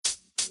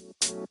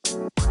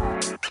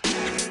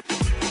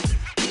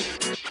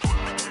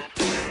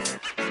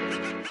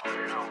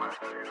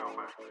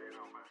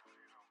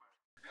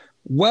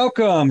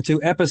Welcome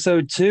to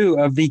episode 2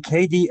 of the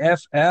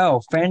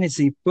KDFL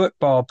Fantasy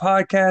Football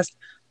Podcast.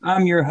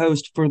 I'm your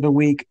host for the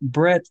week,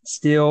 Brett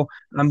Steele.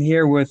 I'm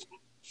here with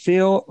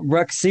Phil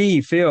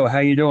Ruxey. Phil, how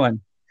you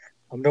doing?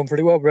 I'm doing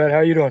pretty well, Brett. How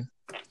are you doing?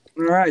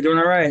 All right, doing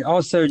all right.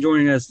 Also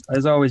joining us,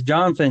 as always,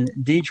 Jonathan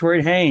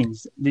Detroit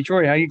Haynes.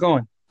 Detroit, how you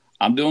going?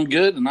 I'm doing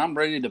good, and I'm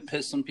ready to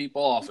piss some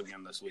people off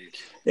again this week.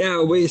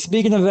 Yeah,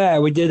 speaking of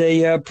that, we did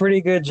a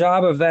pretty good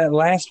job of that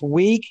last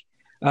week.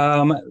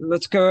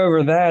 Let's go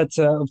over that.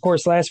 Of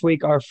course, last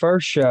week, our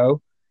first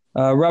show,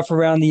 rough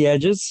around the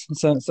edges,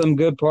 some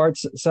good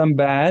parts, some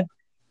bad.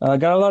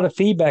 Got a lot of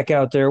feedback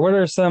out there. What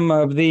are some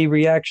of the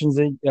reactions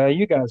that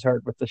you guys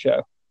heard with the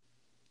show?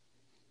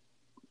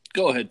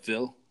 Go ahead,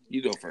 Phil.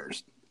 You go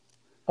first.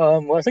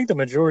 Well, I think the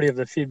majority of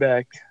the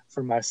feedback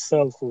for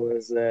myself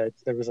was that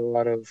there was a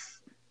lot of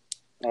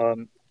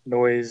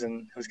noise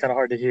and it was kind of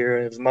hard to hear.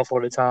 It was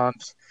muffled at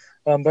times.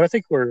 But I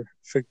think we're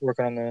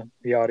working on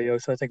the audio,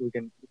 so I think we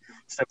can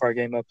step our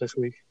game up this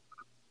week.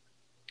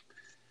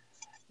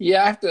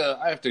 Yeah,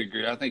 I have to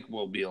agree. I think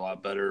we'll be a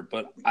lot better.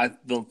 But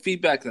the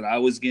feedback that I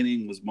was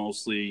getting was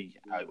mostly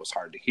it was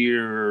hard to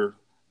hear.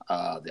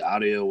 The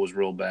audio was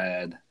real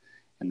bad,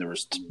 and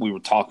we were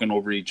talking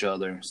over each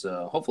other.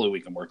 So hopefully we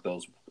can work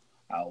those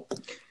out.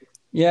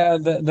 Yeah,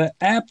 the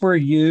app we're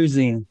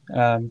using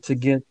to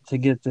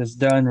get this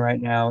done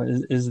right now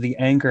is the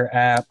Anchor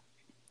app,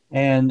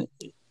 and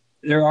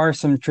there are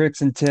some tricks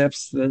and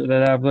tips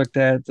that I've looked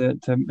at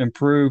to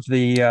improve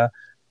the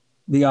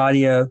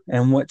audio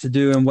and what to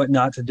do and what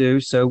not to do.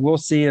 So we'll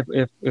see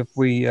if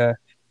we get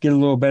a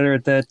little better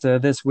at that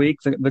this week.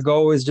 The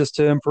goal is just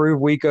to improve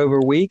week over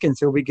week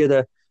until we get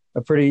a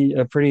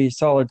pretty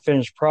solid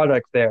finished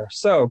product there.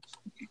 So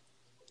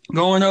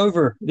going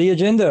over the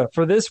agenda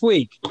for this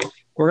week,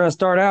 we're going to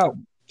start out,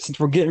 since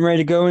we're getting ready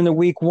to go into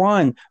week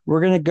 1, we're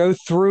going to go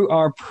through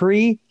our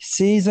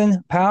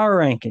preseason power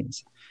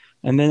rankings.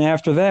 And then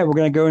after that, we're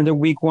going to go into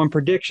week 1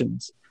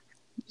 predictions.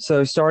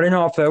 So starting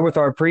off, though, with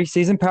our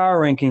preseason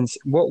power rankings,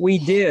 what we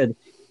did,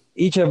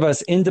 each of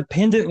us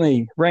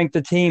independently ranked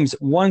the teams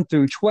 1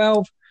 through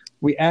 12.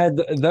 We add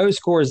those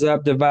scores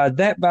up, divide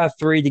that by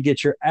 3 to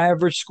get your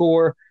average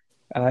score.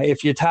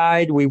 If you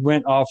tied, we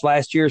went off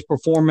last year's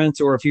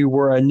performance, or if you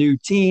were a new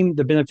team,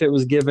 the benefit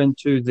was given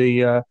to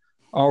the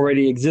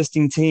already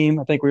existing team.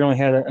 I think we only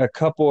had a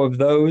couple of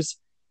those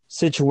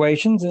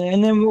situations,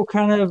 and then we'll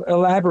kind of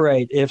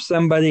elaborate if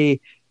somebody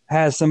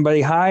has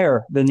somebody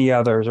higher than the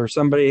others or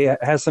somebody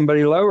has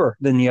somebody lower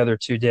than the other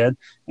two did,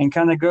 and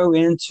kind of go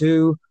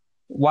into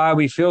why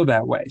we feel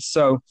that way.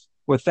 So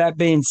with that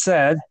being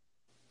said,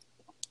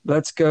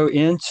 let's go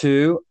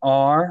into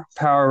our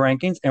power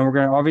rankings, and we're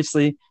going to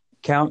obviously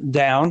count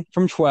down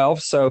from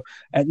 12. So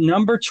at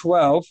number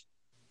 12,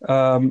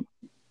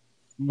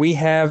 we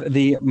have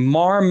the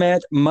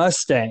Marmot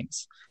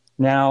Mustangs.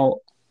 Now,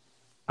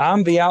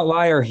 I'm the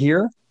outlier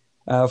here.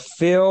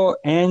 Phil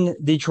and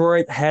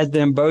Detroit had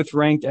them both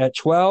ranked at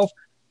 12.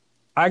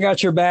 I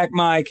got your back,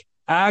 Mike.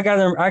 I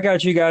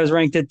got you guys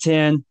ranked at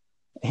 10.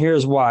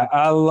 Here's why.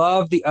 I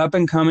love the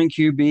up-and-coming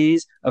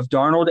QBs of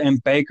Darnold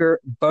and Baker.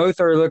 Both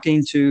are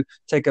looking to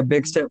take a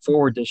big step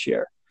forward this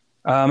year.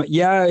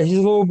 Yeah, he's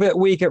a little bit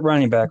weak at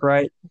running back,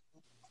 right?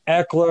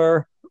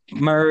 Eckler,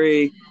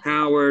 Murray,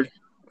 Howard,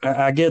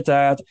 I get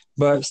that,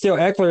 but still,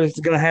 Eckler is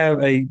going to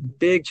have a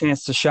big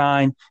chance to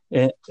shine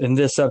in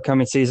this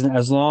upcoming season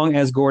as long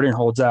as Gordon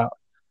holds out.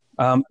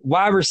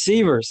 Wide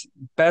receivers,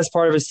 best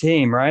part of his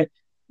team, right?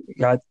 You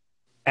got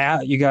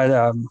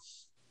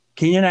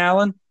Keenan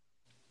Allen,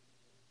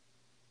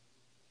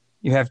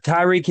 you have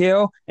Tyreek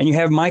Hill, and you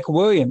have Mike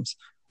Williams.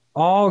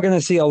 All going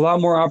to see a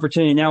lot more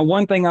opportunity. Now,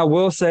 one thing I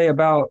will say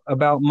about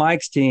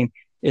Mike's team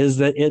is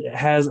that it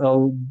has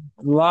a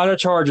lot of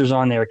Chargers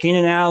on there.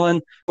 Keenan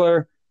Allen,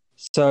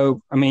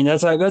 so I mean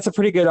that's a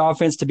pretty good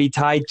offense to be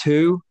tied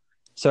to.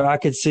 So I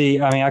could see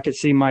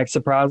Mike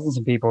surprising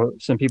some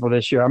people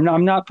this year.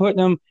 I'm not putting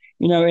them,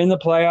 in the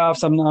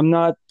playoffs. I'm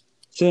not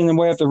sending them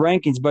way up the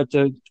rankings, but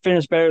to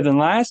finish better than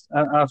last,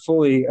 I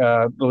fully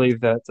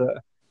believe that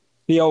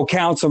the old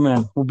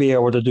councilman will be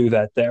able to do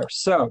that there.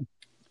 So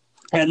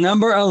at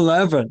number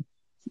 11,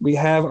 we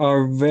have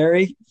our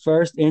very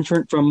first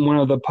entrant from one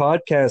of the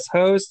podcast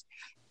hosts,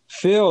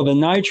 Phil, the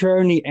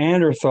Nitro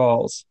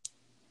Neanderthals.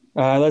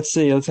 Let's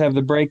see. Let's have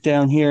the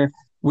breakdown here.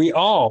 We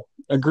all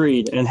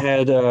agreed and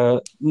had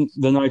the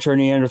Nitro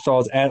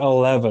Neanderthals at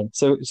 11.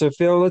 So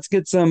Phil, let's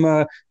get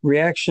some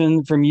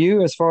reaction from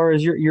you as far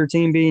as your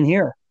team being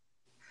here.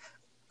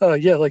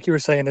 Yeah, like you were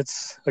saying,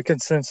 it's a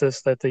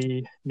consensus that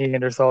the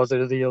Neanderthals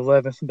are the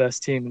 11th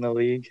best team in the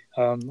league.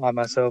 I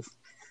myself,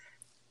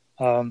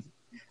 I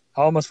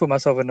almost put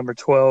myself at number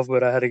 12,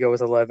 but I had to go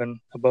with 11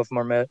 above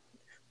Marmot.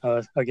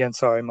 Again,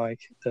 sorry,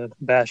 Mike, to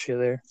bash you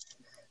there.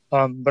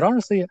 But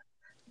honestly,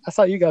 I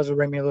thought you guys would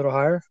rank me a little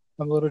higher.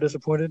 I'm a little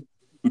disappointed.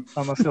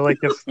 I feel like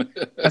if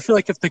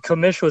the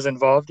commish was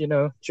involved,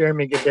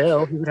 Jeremy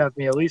Goodell, he would have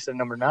me at least at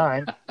number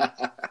 9.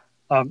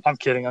 I'm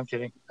kidding. I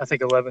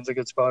think 11's a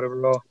good spot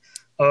overall.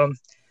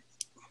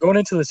 Going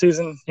into the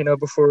season,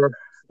 before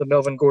the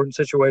Melvin Gordon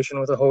situation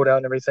with the holdout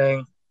and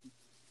everything,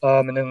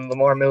 and then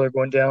Lamar Miller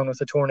going down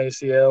with a torn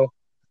ACL,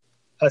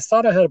 I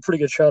thought I had a pretty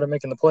good shot at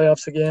making the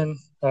playoffs again.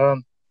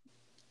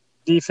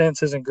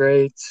 Defense isn't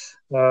great.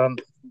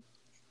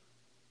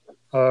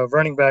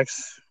 Running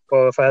backs,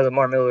 well, if I had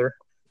Lamar Miller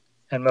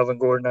and Melvin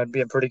Gordon, I'd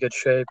be in pretty good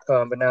shape.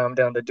 But now I'm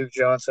down to Duke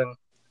Johnson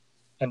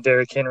and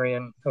Derrick Henry,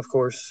 and, of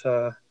course,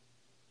 the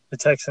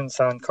Texans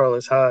signed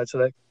Carlos Hyde, so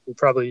that will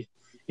probably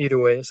eat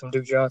away at some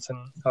Duke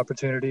Johnson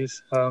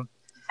opportunities.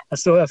 I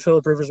still have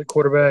Phillip Rivers at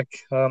quarterback.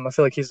 I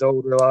feel like he's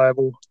old,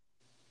 reliable.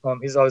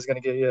 He's always going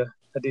to get you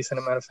a decent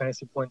amount of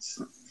fantasy points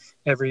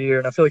every year,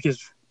 and I feel like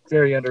he's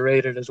very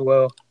underrated as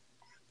well.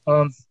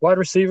 Wide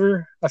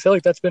receiver, I feel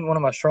like that's been one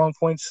of my strong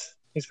points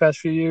these past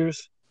few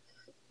years.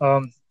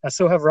 I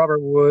still have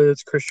Robert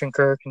Woods, Christian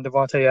Kirk, and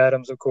Devontae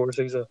Adams, of course.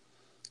 He's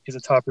a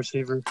top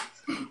receiver.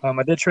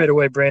 I did trade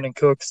away Brandon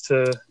Cooks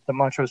to the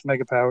Montrose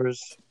Mega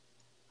Powers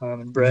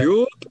and Brett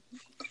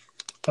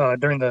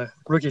during the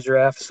rookie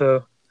draft,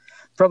 so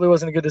probably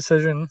wasn't a good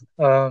decision.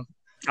 I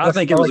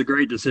think it was a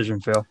great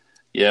decision, Phil.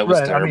 Yeah, it was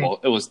terrible.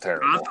 It was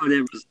terrible. I thought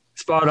it was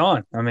spot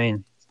on. I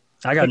mean,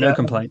 I got no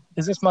complaint.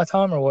 Is this my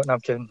time or what? No,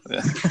 I'm kidding.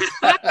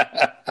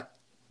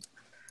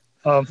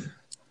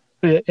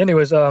 Yeah,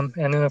 anyways, and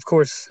then, of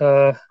course,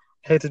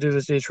 hate to do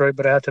this, Detroit,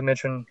 but I have to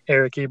mention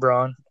Eric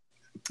Ebron.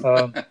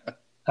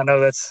 I know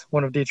that's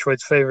one of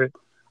Detroit's favorite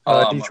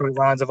Detroit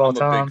lines of all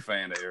time. I'm a big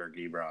fan of Eric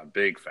Ebron.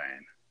 Big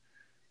fan.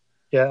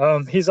 Yeah,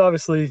 he's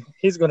going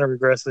to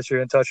regress this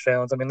year in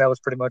touchdowns. I mean, that was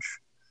pretty much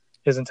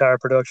his entire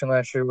production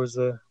last year was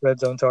the red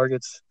zone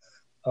targets.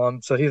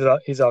 So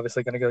he's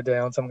obviously going to go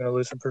down, so I'm going to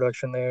lose some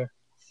production there.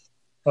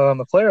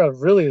 A player I'm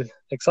really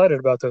excited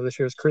about, though, this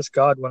year is Chris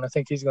Godwin. I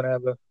think he's going to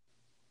have a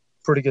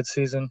pretty good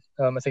season.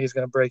 I think he's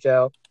going to break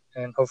out,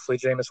 and hopefully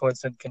Jameis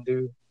Winston can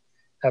do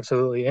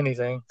absolutely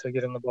anything to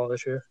get him the ball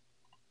this year.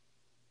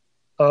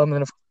 And,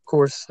 of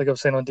course, like I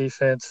was saying on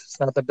defense, it's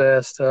not the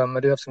best. I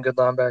do have some good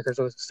linebackers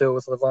still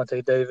with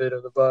Levante David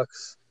of the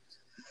Bucks.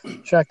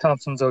 Shaq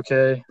Thompson's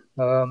okay.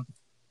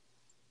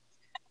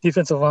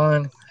 Defensive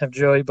line, have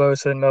Joey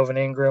Bosa and Melvin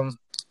Ingram.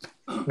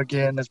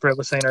 Again, as Brett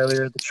was saying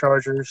earlier, the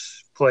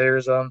Chargers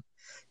players,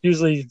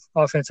 usually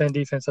offense and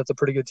defense, that's a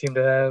pretty good team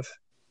to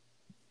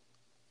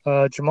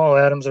have. Jamal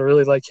Adams, I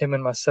really like him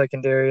in my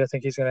secondary. I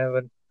think he's going to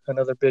have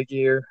another big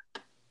year.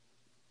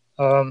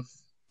 Have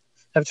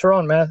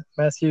Tyrann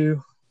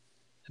Mathieu,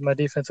 my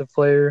defensive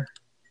player.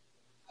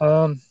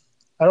 I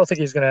don't think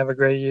he's going to have a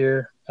great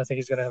year. I think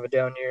he's going to have a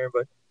down year,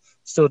 but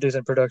still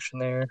decent production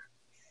there.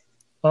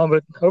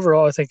 But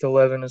overall, I think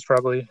 11 is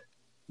probably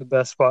the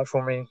best spot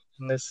for me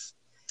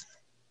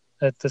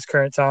at this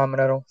current time,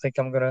 and I don't think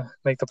I'm going to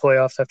make the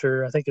playoffs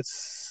after, I think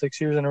it's 6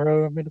 years in a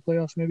row I've made the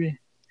playoffs maybe.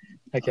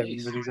 I can't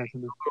remember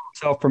exactly.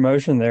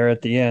 Self-promotion there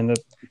at the end.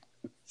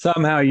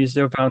 Somehow you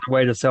still found a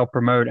way to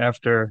self-promote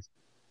after.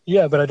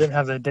 Yeah, but I didn't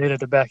have the data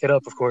to back it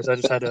up, of course. I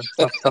just had to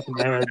off the top of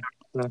my head.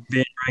 So.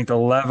 Being ranked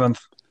 11th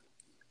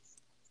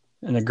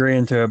and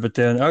agreeing to it. But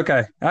then,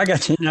 okay, I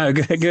got you. No,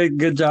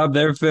 good job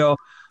there, Phil.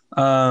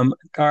 All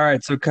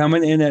right, so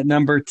coming in at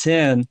number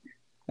 10,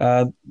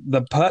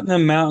 the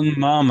Putnam Mountain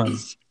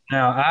Mamas.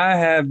 Now, I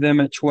have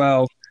them at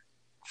 12.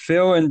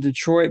 Phil and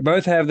Detroit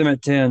both have them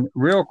at 10.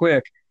 Real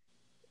quick,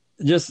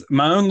 just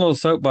my own little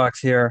soapbox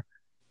here,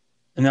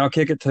 and I'll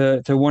kick it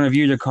to one of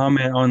you to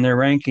comment on their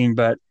ranking.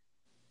 But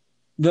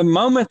the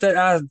moment that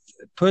I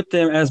put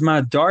them as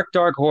my dark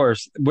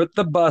horse with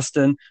the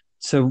Bustin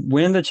to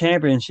win the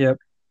championship,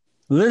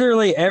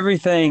 literally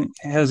everything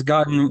has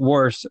gotten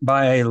worse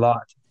by a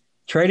lot.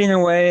 Trading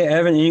away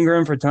Evan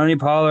Ingram for Tony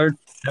Pollard,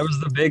 that was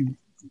the big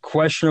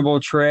questionable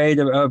trade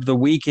of the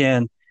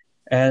weekend.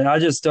 And I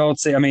just don't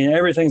see – I mean,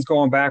 everything's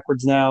going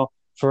backwards now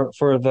for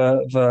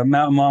the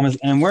Mountain Mamas,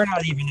 and we're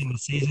not even in the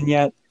season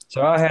yet.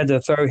 So I had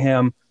to throw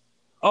him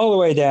all the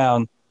way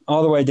down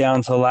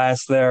to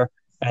last there.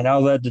 And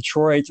I'll let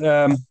Detroit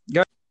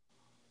go.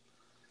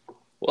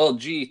 Well,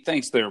 gee,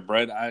 thanks there,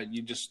 Brett.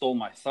 You just stole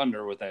my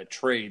thunder with that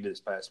trade this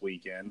past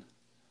weekend.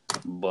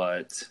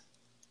 But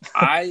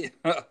I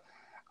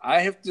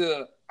have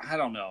to – I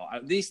don't know.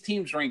 These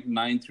teams ranked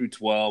 9 through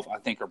 12 I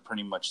think are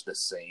pretty much the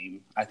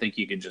same. I think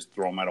you could just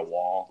throw them at a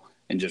wall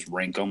and just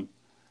rank them.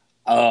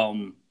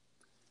 The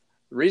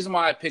reason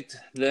why I picked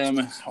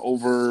them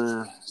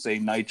over, say,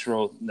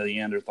 Nitro, the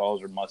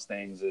Neanderthals, or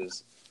Mustangs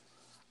is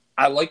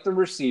I like the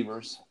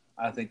receivers.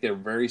 I think they're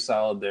very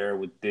solid there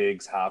with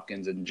Diggs,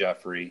 Hopkins, and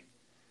Jeffrey.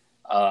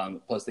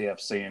 Plus they have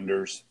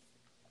Sanders.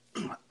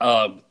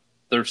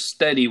 They're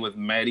steady with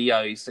Matty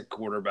Ice at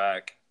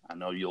quarterback. I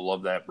know you'll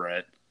love that,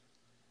 Brett.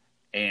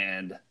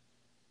 And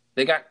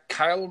they got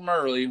Kyler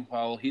Murray.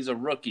 Well, he's a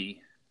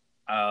rookie.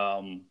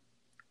 I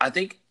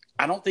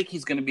don't think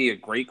he's going to be a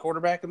great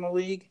quarterback in the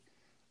league,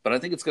 but I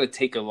think it's going to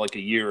take a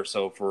year or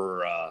so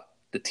for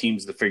the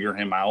teams to figure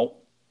him out.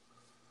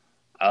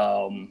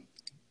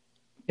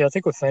 Yeah, I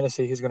think with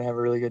fantasy, he's going to have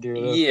a really good year.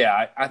 Though.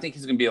 Yeah, I think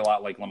he's going to be a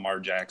lot like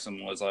Lamar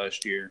Jackson was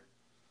last year.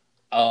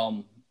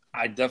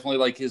 I definitely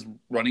like his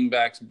running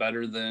backs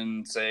better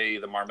than, say,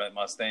 the Marmot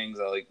Mustangs.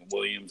 I like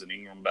Williams and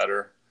Ingram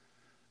better.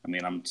 I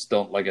mean, I'm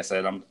still, like I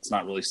said, it's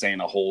not really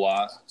saying a whole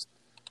lot.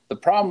 The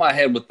problem I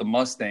had with the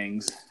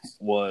Mustangs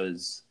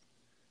was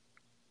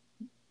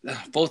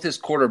both his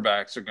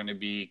quarterbacks are going to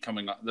be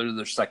coming up. They're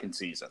their second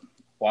season.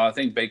 While I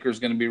think Baker's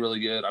going to be really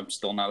good, I'm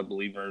still not a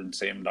believer in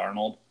Sam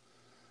Darnold.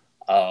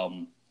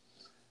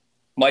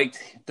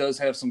 Mike does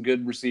have some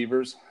good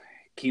receivers,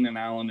 Keenan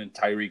Allen and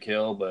Tyreek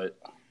Hill, but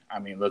I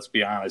mean, let's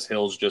be honest,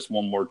 Hill's just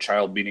one more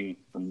child beating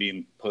from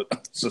being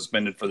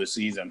suspended for the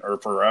season or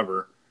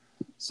forever.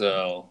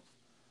 So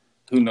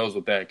who knows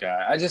with that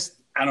guy?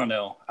 I don't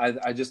know.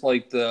 I just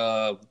like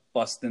the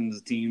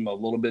Bustin's team a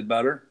little bit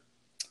better.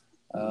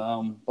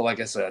 But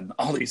like I said,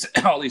 all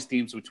these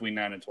teams between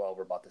 9 and 12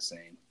 are about the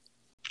same.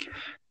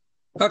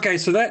 Okay,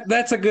 so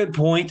that's a good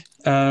point.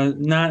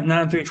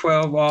 9 through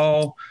 12,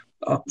 all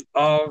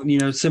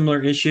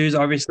similar issues.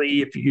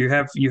 Obviously, if you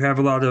have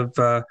a lot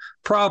of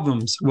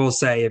problems, we'll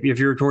say if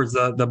you're towards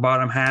the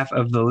bottom half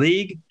of the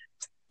league.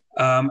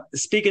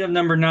 Speaking of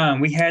number 9,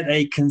 we had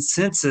a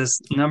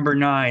consensus number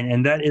 9,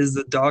 and that is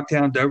the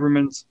Dogtown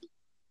Dobermans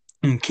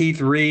and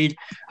Keith Reed.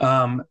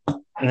 And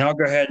I'll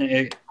go ahead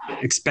and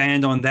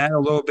expand on that a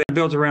little bit.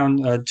 Built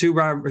around two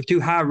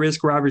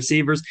high-risk wide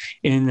receivers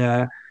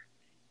in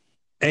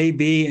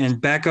AB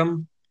and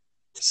Beckham.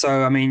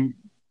 So, I mean,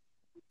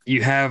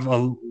 you have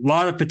a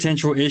lot of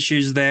potential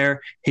issues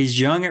there. He's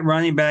young at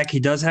running back. He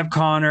does have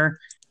Connor.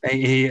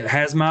 He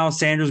has Miles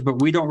Sanders,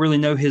 but we don't really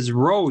know his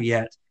role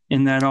yet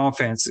in that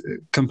offense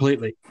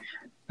completely.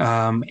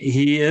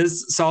 He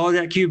is solid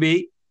at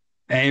QB.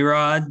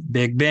 A-Rod,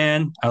 Big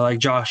Ben. I like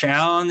Josh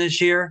Allen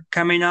this year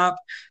coming up.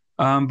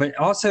 But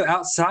also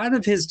outside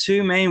of his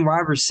two main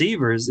wide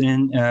receivers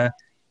in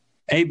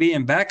AB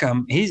and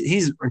Beckham,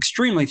 he's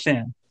extremely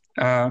thin.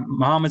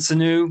 Mohamed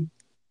Sanu,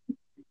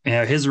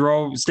 his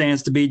role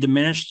stands to be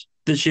diminished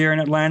this year in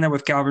Atlanta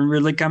with Calvin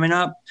Ridley coming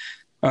up.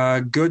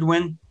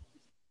 Goodwin,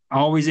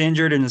 always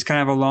injured and is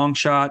kind of a long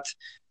shot,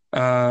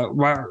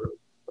 kind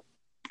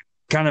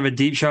of a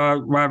deep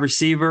shot wide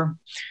receiver.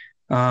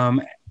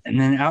 And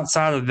then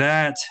outside of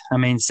that, I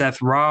mean,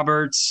 Seth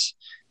Roberts,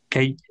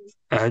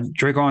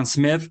 Draquan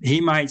Smith, he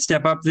might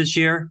step up this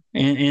year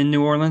in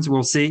New Orleans.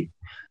 We'll see.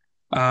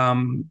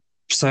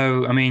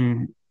 So, I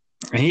mean,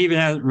 he even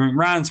has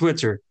Ryan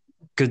Switzer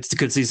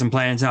could see some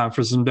playing time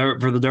for the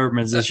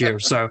Dobermans this year.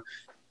 So,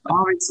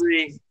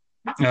 obviously,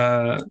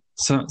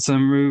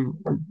 some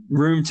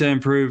room to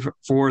improve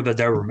for the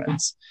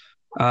Dobermans.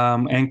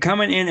 And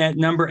coming in at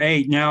number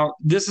 8. Now,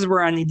 this is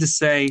where I need to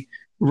say,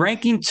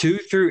 ranking 2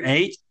 through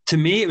 8, to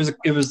me, it was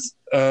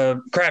a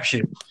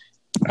crapshoot.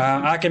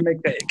 I can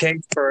make the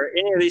case for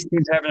any of these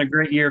teams having a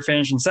great year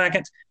finishing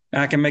second.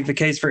 I can make the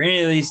case for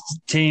any of these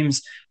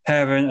teams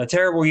having a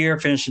terrible year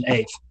finishing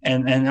 8th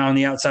and on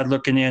the outside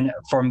looking in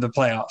from the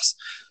playoffs.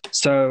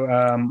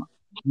 So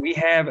we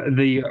have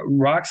the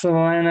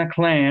Roxalana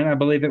Clan. I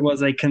believe it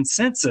was a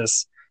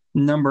consensus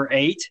number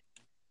 8.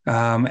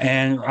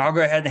 And I'll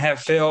go ahead and have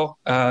Phil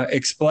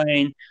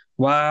explain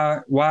why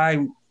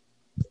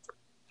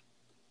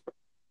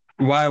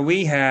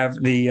we have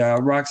the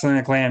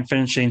Roxalana Clan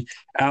finishing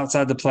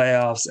outside the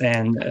playoffs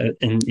and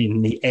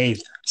in the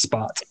 8th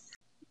spot.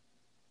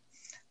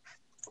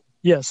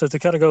 Yeah, so to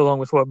kind of go along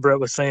with what Brett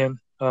was saying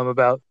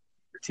about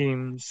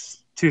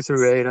teams 2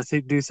 through 8, I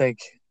do think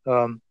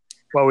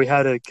while we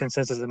had a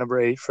consensus at number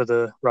 8 for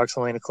the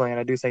Roxalana Clan,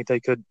 I do think they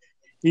could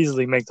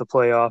easily make the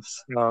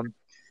playoffs.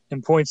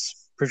 In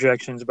points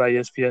projections by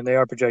ESPN, they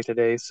are projected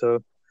 8th,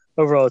 so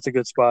overall it's a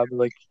good spot. But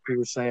like you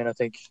were saying, I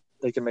think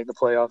they can make the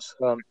playoffs.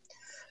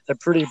 They're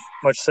pretty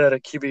much set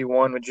at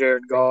QB1 with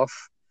Jared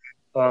Goff.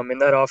 In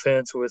that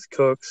offense with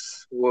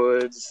Cooks,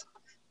 Woods,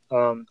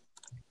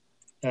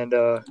 and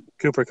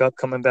Cooper Kupp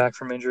coming back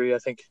from injury, I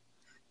think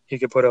he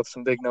could put up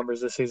some big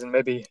numbers this season,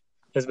 maybe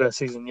his best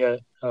season yet.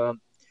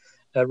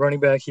 At running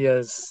back, he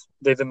has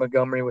David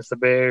Montgomery with the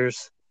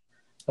Bears,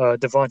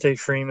 Devontae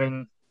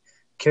Freeman,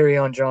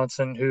 Kerryon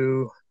Johnson,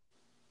 who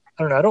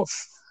I don't know.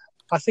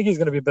 I think he's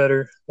going to be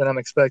better than I'm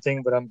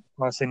expecting, but I'm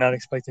honestly not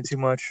expecting too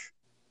much.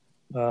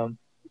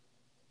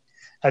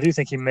 I do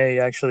think he may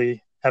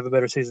actually have a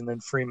better season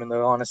than Freeman,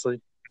 though, honestly.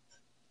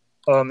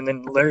 And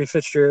then Larry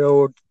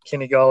Fitzgerald,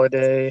 Kenny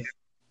Golladay,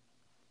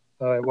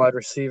 wide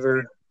receiver.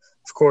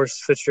 Of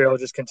course, Fitzgerald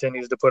just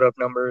continues to put up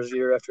numbers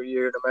year after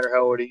year, no matter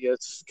how old he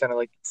gets, kind of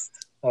like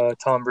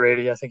Tom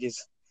Brady. I think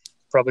he's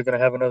probably going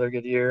to have another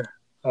good year.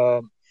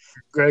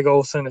 Greg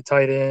Olsen, a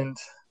tight end.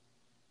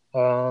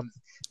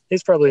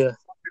 He's probably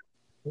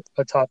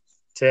a top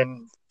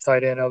 10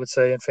 tight end, I would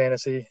say, in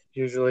fantasy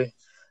usually.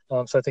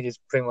 So I think he's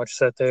pretty much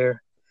set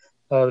there.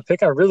 The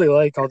pick I really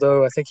like,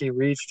 although I think he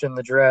reached in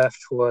the draft,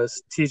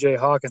 was T.J.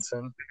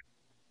 Hawkinson,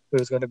 who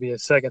is going to be a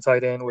second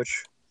tight end,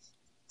 which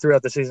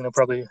throughout the season he'll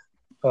probably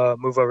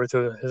move over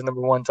to his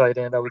number 1 tight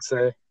end, I would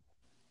say.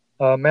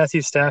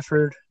 Matthew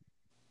Stafford.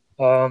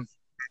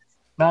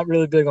 Not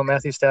really big on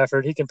Matthew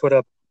Stafford. He can put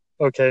up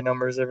okay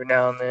numbers every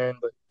now and then,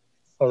 but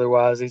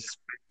otherwise he's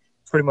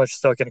pretty much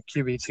stuck in a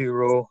QB2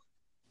 role.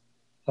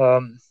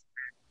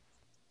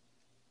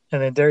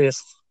 And then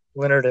Darius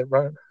Leonard at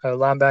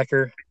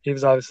linebacker. He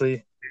was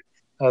obviously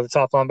the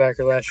top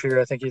linebacker last year.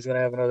 I think he's going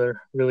to have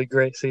another really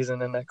great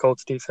season in that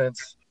Colts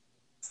defense.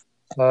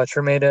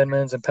 Tremaine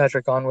Edmonds and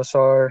Patrick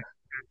Onwuasor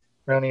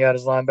rounding out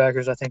his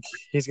linebackers. I think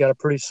he's got a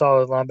pretty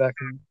solid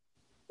linebacker.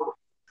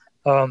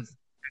 On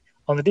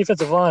the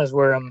defensive line is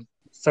where I'm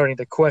starting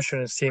to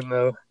question his team,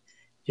 though.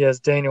 He has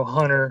Daniel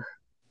Hunter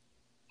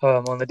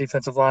on the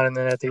defensive line, and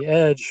then at the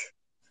edge,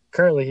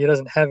 currently he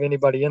doesn't have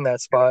anybody in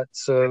that spot,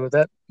 so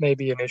that may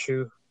be an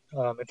issue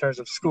in terms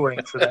of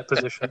scoring for that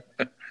position,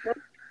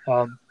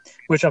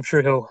 which I'm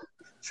sure he'll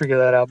figure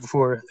that out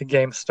before the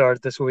game starts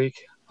this week,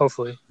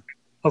 hopefully.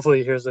 Hopefully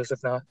he hears this,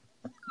 if not.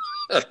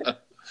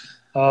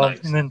 Nice.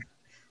 And then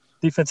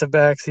defensive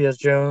backs, he has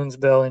Jones,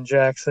 Bell, and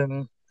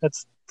Jackson.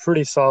 That's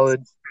pretty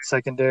solid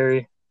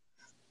secondary.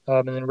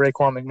 And then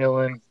Raekwon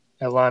McMillan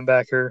at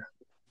linebacker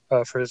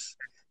for his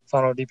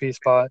final DP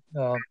spot.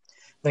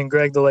 Then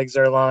Greg the Leg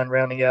Zerline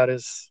rounding out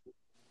his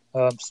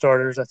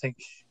starters. I think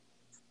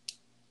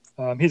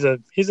he's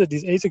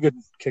a good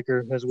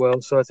kicker as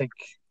well. So I think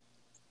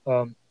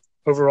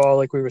overall,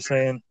 like we were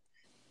saying,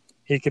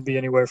 he could be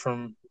anywhere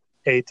from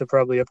 8 to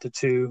probably up to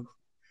 2,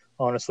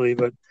 honestly.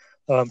 But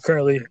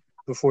currently,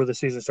 before the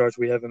season starts,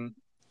 we have him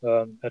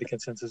at a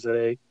consensus at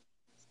 8.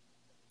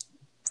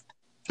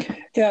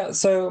 Yeah.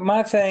 So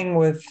my thing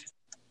with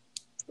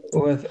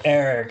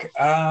Eric,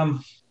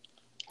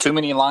 Too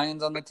many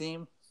Lions on the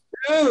team?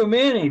 too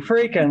many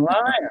freaking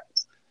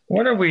Lions.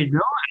 What are we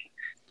doing?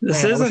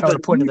 This Man, I isn't wish I would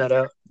have pointed that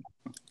out.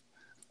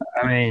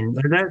 I mean,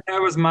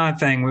 that was my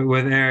thing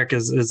with Eric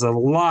is a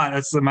lot.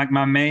 That's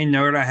my main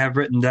note I have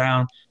written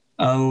down.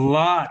 A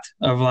lot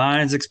of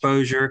Lions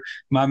exposure.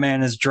 My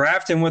man is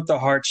drafting with the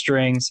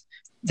heartstrings.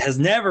 Has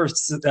never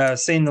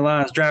seen the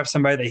Lions draft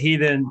somebody that he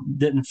then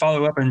didn't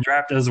follow up and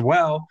draft as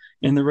well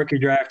in the rookie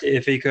draft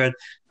if he could.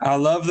 I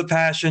love the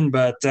passion,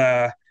 but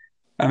I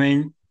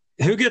mean,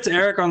 who gets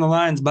Eric on the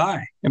Lions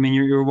bye? I mean,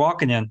 you're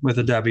walking in with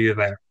a W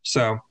there.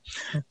 So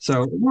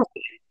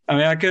I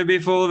mean, I could be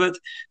full of it.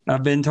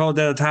 I've been told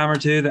that a time or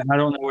two that I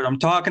don't know what I'm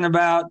talking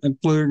about,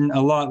 including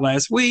a lot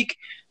last week.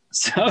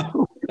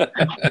 So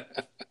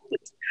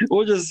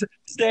we'll just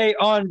stay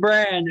on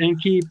brand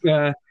and keep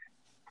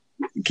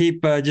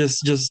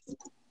just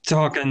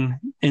talking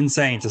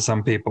insane to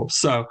some people.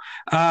 So,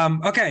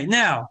 okay,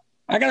 now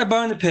I got a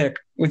bone to pick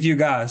with you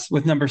guys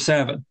with number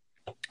 7.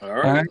 All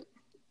right.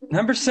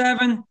 Number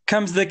 7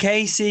 comes the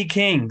KC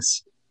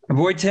Kings.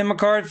 Avoid Tim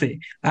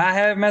McCarthy. I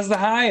have him as the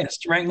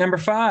highest, ranked number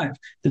 5.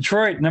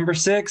 Detroit, number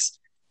 6.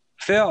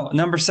 Phil,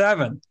 number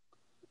 7.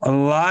 A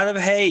lot of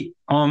hate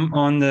a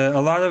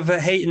lot of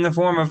hate in the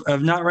form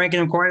of not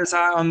ranking him quite as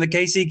high on the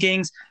KC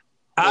Kings.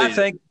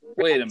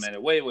 Wait a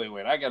minute. Wait.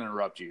 I got to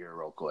interrupt you here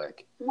real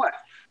quick. What?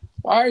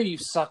 Why are you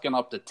sucking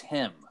up to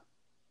Tim?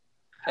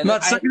 I'm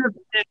not sucking up to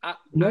Tim.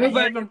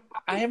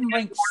 I have him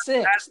ranked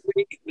 6th.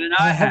 Than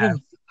I have.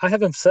 I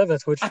have him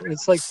 7th, which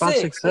it's like 5,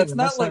 6, 7.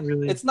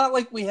 It's not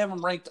like we have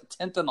him ranked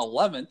 10th and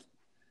 11th.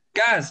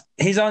 Guys,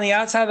 he's on the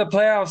outside of the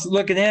playoffs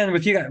looking in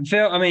with you guys.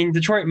 Phil, I mean,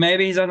 Detroit,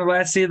 maybe he's on the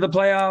last seed of the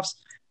playoffs.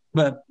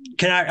 But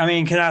can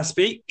I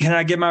speak? Can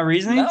I give my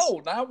reasonings?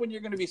 No, not when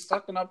you're going to be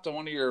sucking up to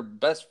one of your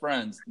best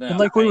friends. No. And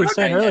like we were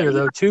saying earlier,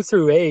 though, 2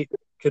 through 8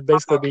 could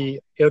basically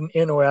be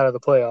in or out of the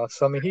playoffs.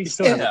 So, I mean, he's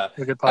still has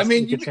a good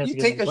possibility. You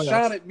take a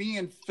shot at me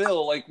and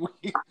Phil like we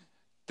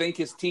think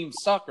his team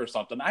suck or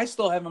something. I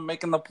still have him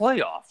making the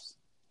playoffs.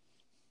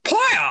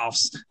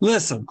 Playoffs?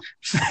 Listen,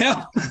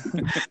 Phil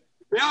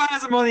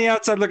has him on the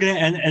outside looking in,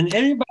 and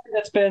anybody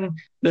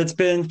that's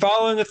been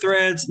following the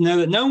threads know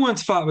that no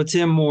one's fought with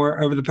Tim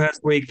more over the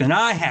past week than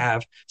I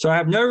have. So I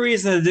have no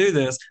reason to do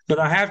this, but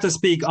I have to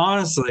speak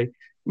honestly.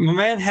 My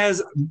man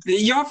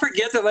y'all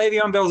forget that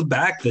Le'Veon Bell's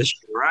back this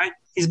year, right?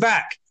 He's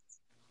back.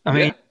 I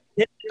mean,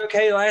 he did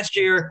okay last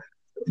year,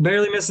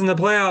 barely missing the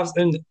playoffs,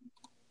 and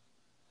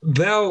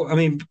Bell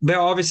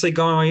obviously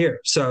gone all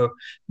year. So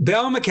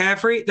Bell and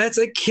McCaffrey, that's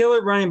a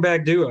killer running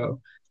back duo.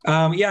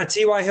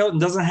 T.Y. Hilton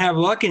doesn't have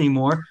luck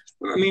anymore.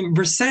 I mean,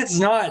 Brissett's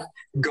not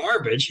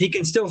garbage. He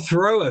can still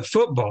throw a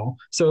football.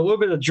 So a little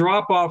bit of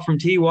drop off from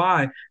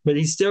T.Y., but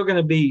he's still going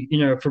to be,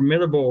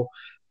 formidable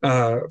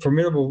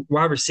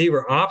wide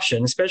receiver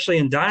option, especially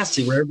in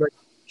Dynasty where everybody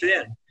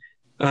fit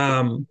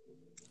in.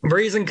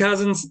 Breeze and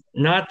Cousins,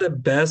 not the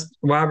best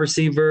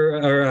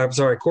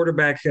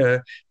quarterback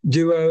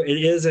duo.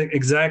 It is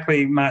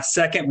exactly my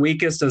second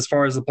weakest as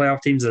far as the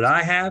playoff teams that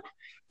I have.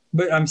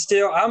 But I'm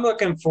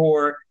looking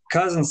for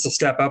Cousins to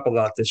step up a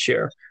lot this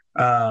year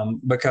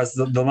because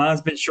the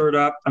line's been shored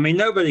up. I mean,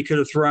 nobody could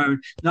have thrown,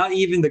 not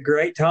even the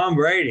great Tom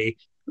Brady,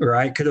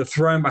 right, could have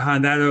thrown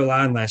behind that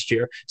O-line last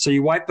year. So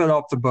you wipe that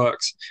off the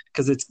books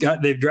because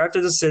they've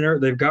drafted a center.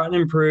 They've gotten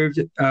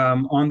improved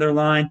on their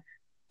line.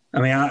 I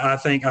mean, I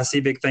think I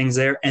see big things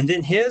there. And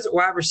then his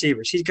wide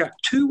receivers. He's got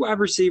 2 wide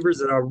receivers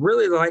that I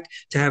really like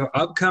to have an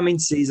upcoming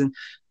season.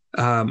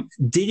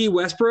 D.D.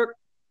 Westbrook,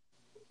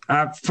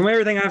 from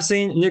everything I've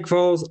seen, Nick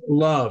Foles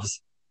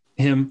loves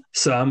him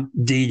some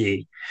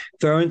D.D.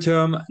 Throwing to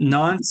him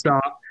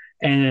nonstop.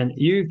 And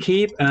you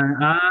keep an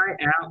eye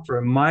out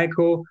for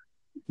Michael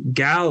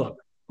Gallup.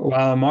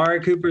 While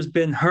Amari Cooper's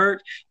been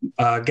hurt,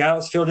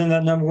 Gallup's filled in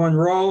that number one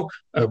role.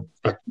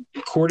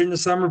 According to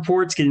some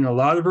reports, getting a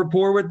lot of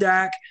rapport with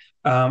Dak.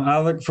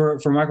 I look for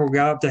Michael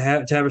Gallup to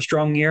have a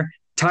strong year.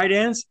 Tight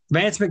ends,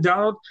 Vance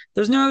McDonald.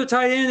 There's no other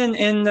tight end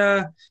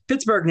in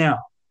Pittsburgh now,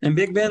 and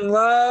Big Ben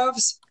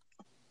loves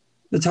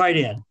the tight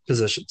end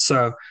position.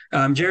 So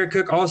Jared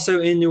Cook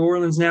also in New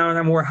Orleans now in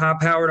a more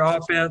high-powered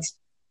offense.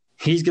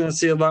 He's going to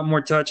see a lot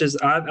more touches.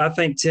 I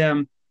think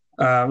Tim,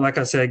 like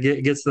I said,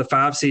 gets the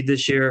 5 seed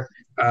this year.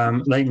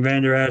 Leighton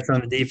Vander Esch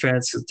on the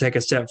defense will take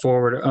a step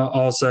forward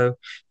also.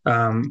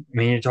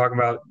 You're talking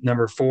about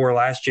number 4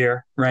 last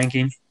year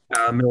ranking,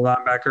 middle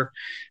linebacker.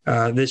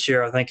 This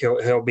year, I think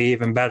he'll be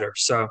even better.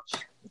 So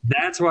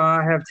that's why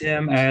I have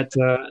Tim at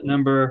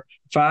number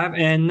 5,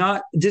 and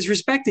not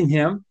disrespecting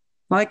him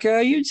like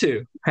you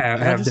two have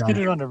Can I just done. get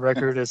it on the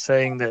record as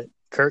saying that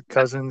Kirk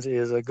Cousins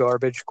is a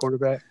garbage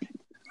quarterback?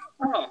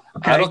 Oh,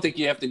 okay. I don't think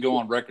you have to go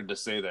on record to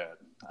say that.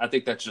 I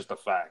think that's just a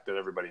fact that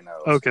everybody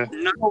knows. Okay.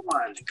 No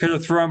one could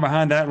have thrown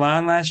behind that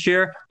line last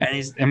year, and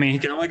he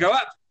can only go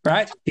up,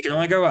 right? He can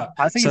only go up.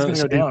 I think he's going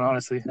to go down,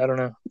 honestly. I don't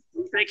know.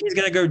 You think he's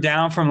going to go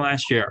down from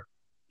last year?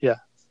 Yeah.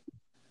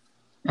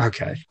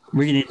 Okay.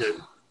 We need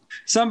to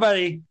 –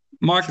 somebody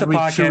mark the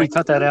podcast. Should we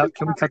cut that out?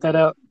 Can we cut that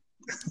out?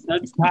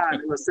 That's time.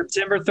 It was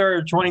September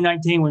 3rd,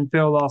 2019 when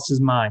Phil lost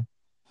his mind.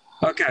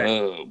 Okay.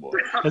 Oh, boy.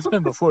 It's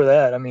been before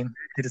that. I mean,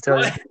 need to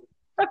tell you.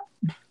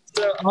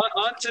 So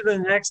on to the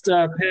next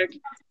pick,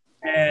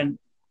 and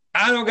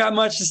I don't got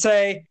much to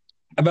say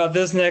about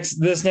this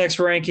next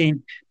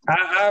ranking.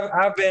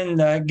 I've been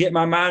getting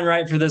my mind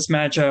right for this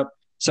matchup.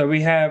 So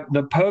we have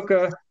the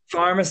Polka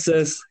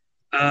Pharmacist,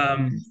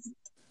 kind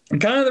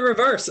of the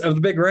reverse of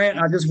the big rant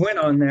I just went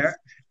on there.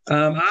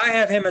 I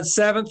have him at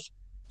 7th.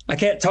 I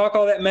can't talk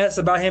all that mess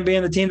about him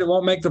being the team that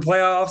won't make the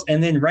playoffs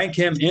and then rank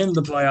him in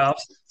the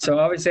playoffs. So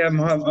obviously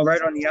I'm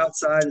right on the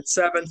outside at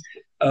 7.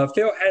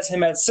 Phil has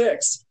him at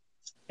 6.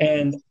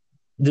 And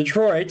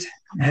Detroit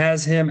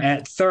has him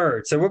at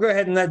 3rd. So we'll go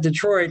ahead and let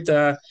Detroit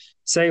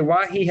say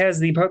why he has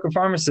the Polka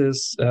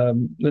Pharmacist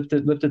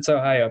lifted so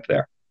high up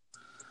there.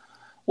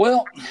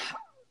 Well,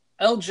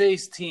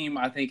 LJ's team,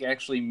 I think,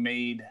 actually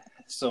made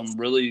some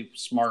really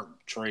smart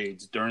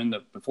trades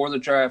before the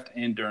draft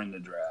and during the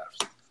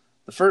draft.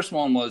 The first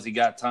one was he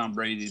got Tom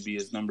Brady to be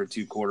his number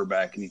 2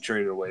 quarterback, and he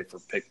traded away for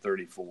pick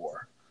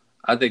 34.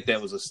 I think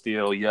that was a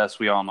steal. Yes,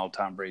 we all know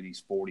Tom Brady's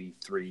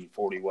 43,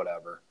 40,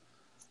 whatever.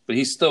 But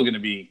he's still going to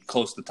be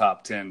close to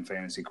top 10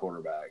 fantasy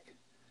quarterback.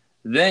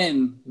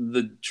 Then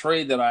the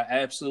trade that I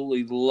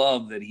absolutely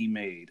love that he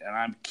made, and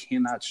I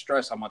cannot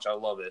stress how much I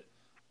love it,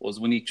 was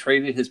when he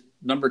traded his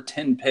number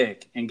 10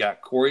 pick and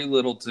got Corey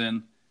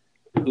Littleton,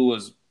 who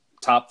was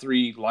top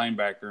 3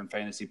 linebacker in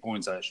fantasy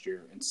points last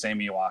year, and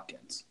Sammy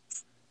Watkins.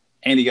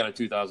 And he got a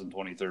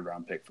 2020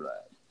 third-round pick for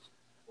that.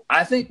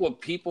 I think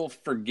what people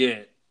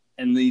forget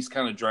in these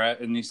kind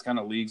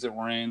of leagues that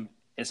we're in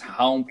is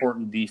how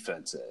important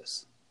defense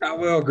is. I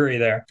will agree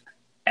there.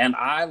 And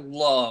I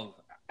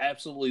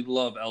absolutely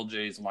love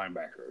LJ's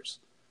linebackers.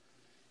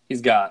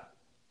 He's got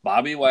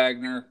Bobby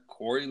Wagner,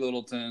 Corey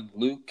Littleton,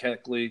 Luke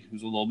Kuechly,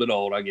 who's a little bit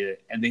old, I get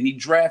it. And then he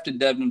drafted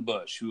Devin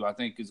Bush, who I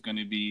think is going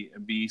to be a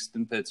beast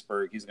in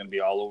Pittsburgh. He's going to be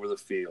all over the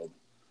field.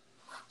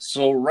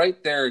 So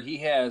right there, he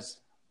has,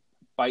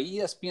 by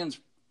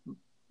ESPN's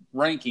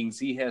rankings,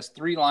 he has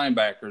 3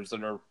 linebackers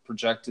that are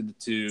projected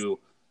to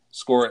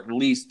score at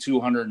least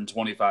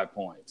 225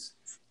 points.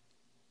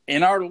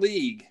 In our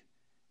league,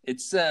 it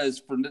says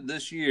for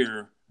this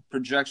year,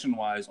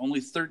 projection-wise,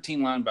 only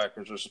 13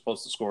 linebackers are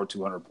supposed to score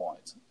 200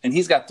 points. And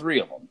he's got 3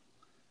 of them.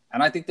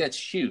 And I think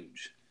that's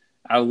huge.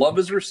 I love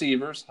his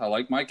receivers. I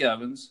like Mike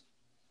Evans.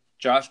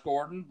 Josh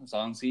Gordon, as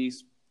long as he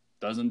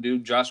doesn't do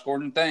Josh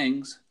Gordon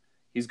things,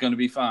 he's going to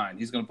be fine.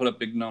 He's going to put up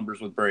big numbers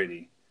with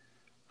Brady.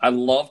 I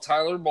love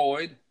Tyler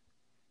Boyd,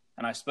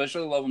 and I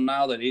especially love him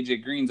now that A.J.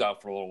 Green's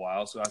out for a little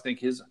while, so I think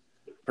his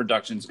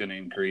production is going to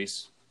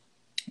increase.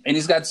 And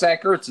he's got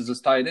Zach Ertz as his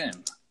tight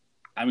end.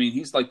 I mean,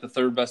 he's like the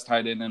 3rd best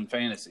tight end in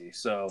fantasy.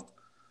 So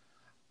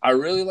I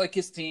really like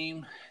his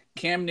team.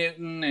 Cam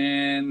Newton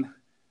and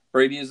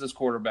Brady is his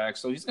quarterback,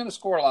 so he's going to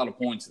score a lot of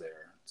points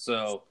there.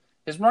 So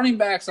his running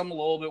backs I'm a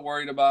little bit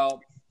worried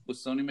about with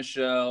Sony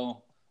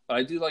Michel, but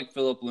I do like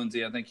Phillip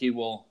Lindsay. I think he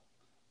will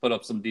put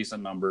up some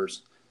decent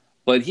numbers.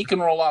 But he can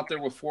roll out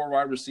there with 4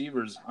 wide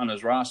receivers on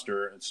his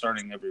roster and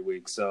starting every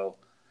week. So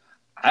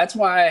that's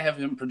why I have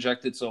him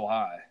projected so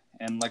high.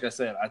 And like I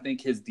said, I think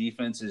his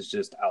defense is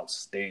just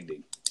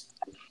outstanding.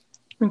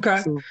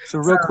 Okay. So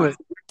real quick,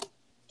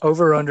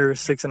 over under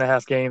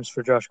 6.5 games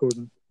for Josh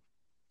Gordon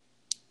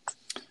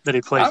that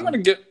he plays. I'm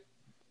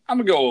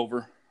gonna go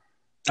over.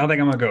 I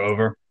think I'm going to go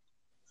over.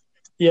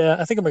 Yeah,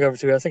 I think I'm going to go over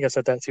too. I think I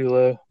set that too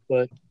low,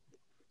 but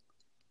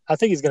I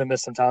think he's going to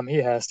miss some time. He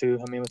has to.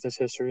 I mean, with his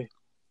history.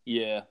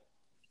 Yeah.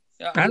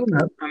 I don't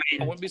know.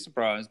 I wouldn't be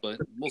surprised, but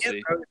we'll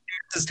see.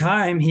 His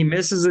time, he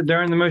misses it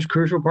during the most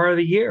crucial part of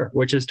the year,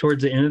 which is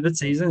towards the end of the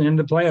season in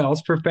the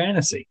playoffs for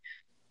fantasy.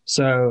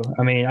 So,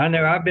 I mean, I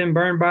know I've been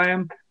burned by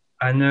him.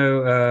 I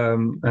know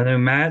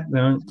Matt,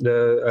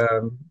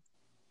 the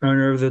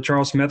owner of the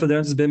Charleston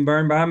Methodist, has been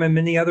burned by him in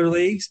many other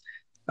leagues.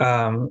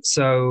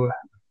 So,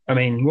 I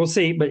mean, we'll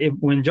see. But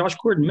when Josh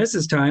Gordon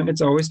misses time,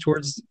 it's always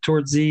towards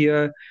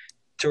the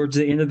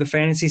end of the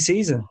fantasy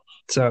season.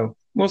 So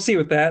we'll see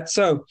with that.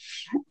 So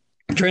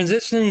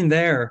transitioning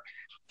there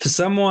to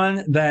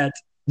someone that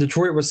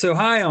Detroit was so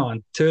high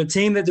on, to a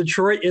team that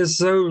Detroit is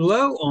so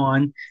low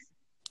on,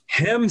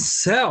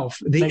 himself,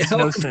 the Makes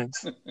no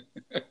sense.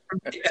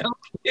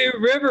 LQ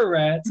River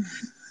Rats,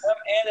 come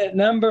in at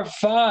number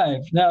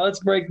 5. Now let's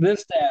break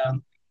this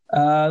down.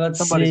 Let's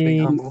Somebody's see.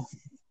 being humble.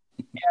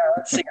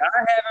 Let's see. I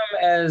have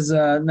him as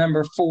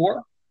number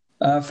 4.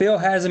 Phil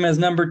has him as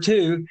number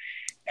 2.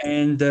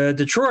 And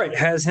Detroit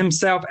has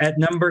himself at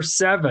number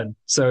 7.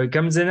 So he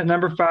comes in at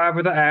number 5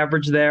 with an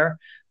average there.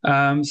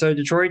 So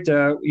Detroit,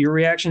 your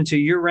reaction to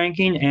your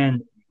ranking,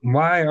 and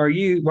why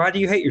do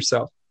you hate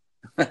yourself?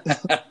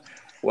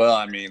 Well,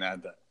 I mean,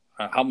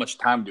 how much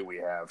time do we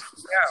have?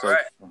 Yeah,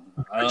 right.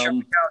 Put your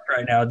couch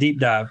right now, deep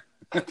dive.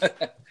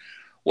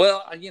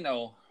 Well,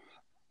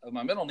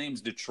 my middle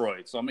name's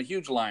Detroit, so I'm a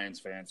huge Lions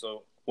fan.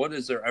 So what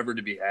is there ever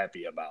to be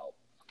happy about?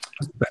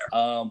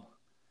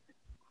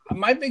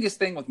 My biggest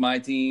thing with my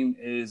team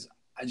is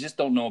I just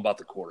don't know about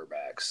the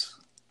quarterbacks.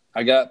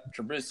 I got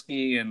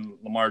Trubisky and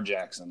Lamar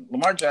Jackson.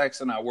 Lamar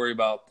Jackson, I worry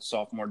about the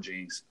sophomore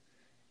jinx.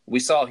 We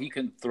saw he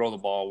couldn't throw the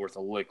ball worth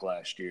a lick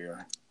last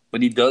year,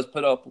 but he does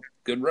put up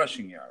good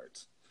rushing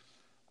yards.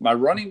 My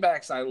running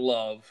backs I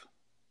love,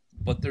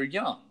 but they're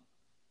young.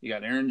 You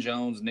got Aaron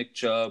Jones, Nick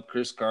Chubb,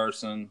 Chris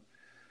Carson,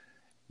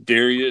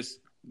 Darius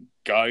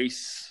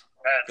Geis.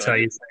 That's how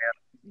you say it.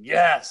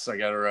 Yes, I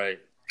got it right.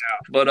 Yeah.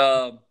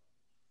 But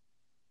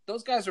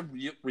those guys are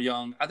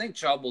young. I think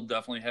Chubb will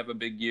definitely have a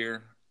big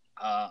year.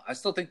 I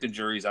still think the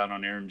jury's out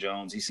on Aaron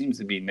Jones. He seems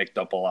to be nicked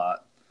up a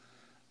lot.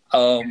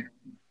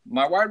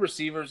 My wide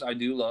receivers I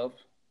do love.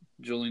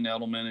 Julian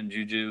Edelman and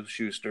Juju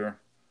Schuster.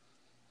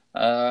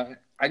 I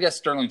guess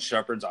Sterling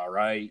Shepard's all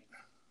right.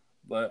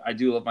 But I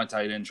do love my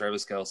tight end,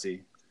 Travis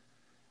Kelce.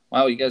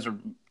 Wow, you guys are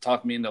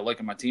talking me into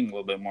liking my team a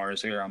little bit more.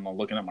 Here I'm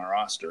looking at my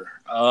roster.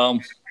 I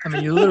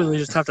mean, you literally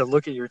just have to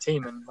look at your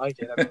team and like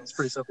it. I mean, it's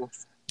pretty simple.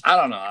 I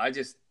don't know.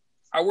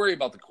 I worry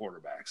about the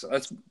quarterback. So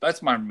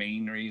that's my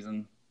main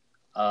reason.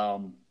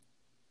 I've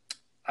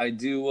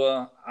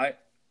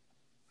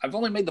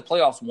only made the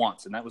playoffs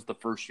once, and that was the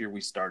first year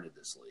we started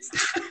this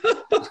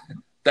league.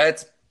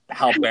 That's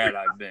how bad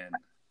I've been.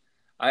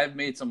 I have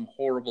made some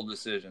horrible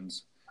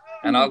decisions.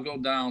 And I'll go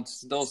down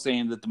still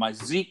saying that my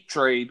Zeke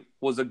trade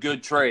was a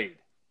good trade.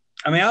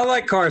 I mean, I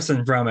like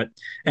Carson from it.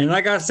 And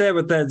like I said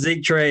with that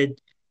Zeke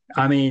trade,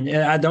 I mean,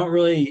 I don't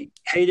really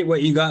hate it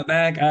what you got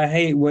back. I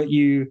hate what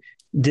you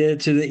did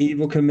to the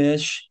evil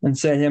commish and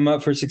set him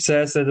up for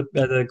success at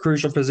a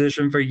crucial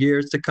position for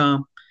years to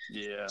come.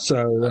 Yeah.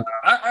 So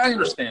I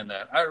understand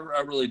that. I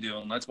really do.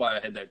 And that's why I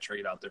had that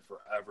trade out there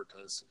forever,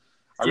 because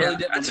I really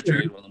didn't want to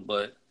trade with him.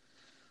 But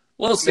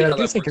we'll see. Yeah, I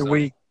do think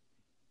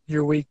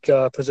your weak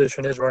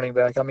position is running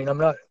back. I mean, I'm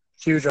not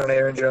huge on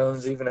Aaron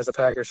Jones, even as a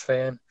Packers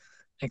fan.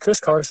 And Chris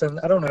Carson,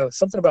 I don't know.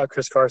 Something about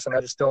Chris Carson,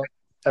 I just don't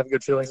have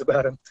good feelings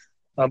about him.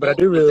 But I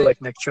do really like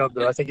Nick Chubb,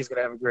 though. I think he's going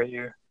to have a great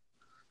year.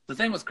 The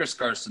thing with Chris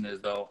Carson is,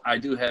 though, I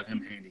do have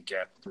him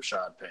handicapped with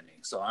Rashad Penny.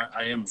 So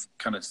I am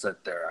kind of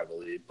set there, I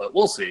believe. But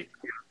we'll see.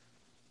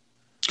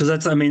 Because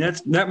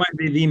that might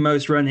be the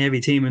most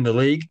run-heavy team in the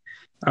league.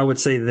 I would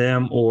say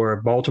them or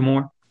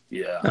Baltimore.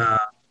 Yeah.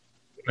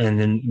 And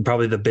then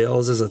probably the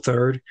Bills as a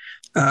third,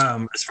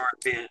 as far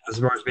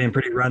as being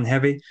pretty run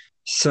heavy.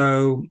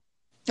 So,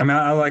 I mean,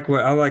 I like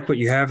what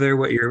you have there,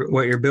 what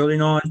you're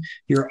building on.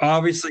 You're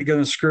obviously going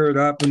to screw it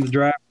up in the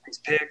draft these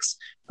picks,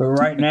 but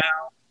right now,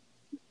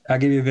 I'll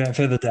give you a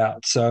benefit of the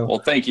doubt. So, well,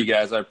 thank you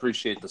guys. I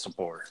appreciate the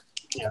support.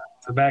 Yeah,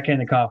 a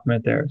backhanded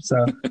compliment there.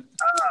 So,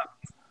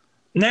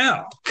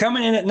 now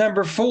coming in at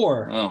number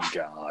 4. Oh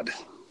God.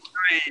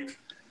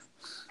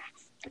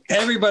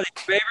 Everybody's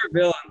favorite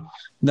villain,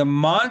 the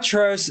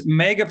Montrose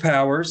Mega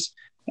Powers.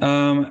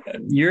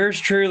 Yours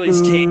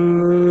truly's team.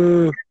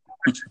 You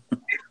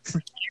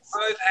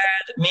both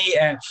had me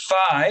at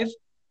 5.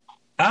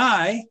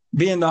 I,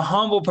 being the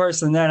humble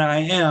person that I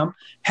am,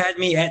 had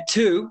me at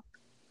 2.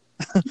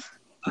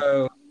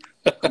 So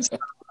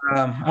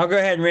I'll go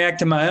ahead and react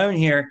to my own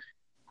here.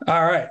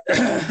 All right.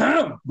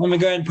 Let me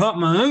go ahead and pump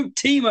my own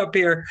team up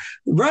here.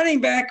 Running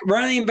back.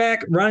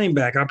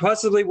 I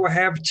possibly will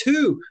have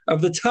 2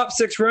 of the top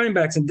 6 running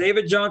backs, and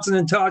David Johnson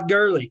and Todd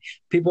Gurley.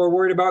 People are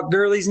worried about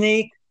Gurley's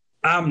knee.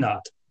 I'm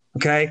not.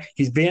 Okay?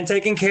 He's being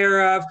taken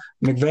care of.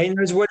 McVay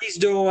knows what he's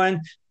doing.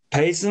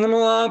 Pacing them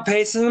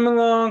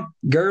along.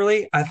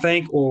 Gurley, I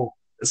think, will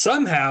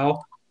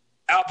somehow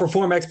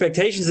outperform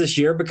expectations this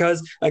year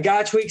because a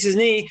guy tweaks his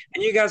knee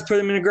and you guys put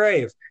him in a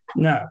grave.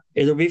 No,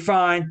 it'll be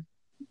fine.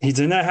 He's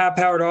in that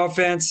high-powered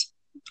offense.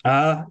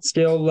 I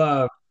still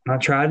love my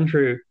tried and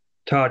true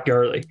Todd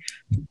Gurley.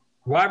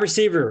 Wide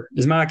receiver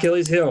is my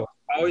Achilles heel.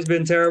 Always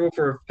been terrible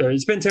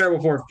it's been terrible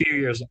for a few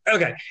years.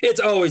 Okay, it's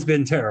always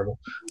been terrible.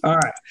 All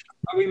right,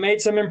 but we made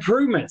some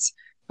improvements.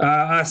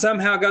 I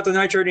somehow got the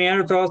Nitro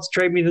Neanderthals to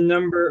trade me the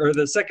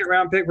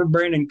 2nd-round pick for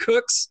Brandon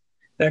Cooks.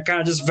 that kind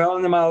of just fell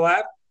into my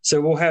lap. So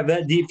we'll have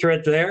that deep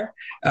threat there.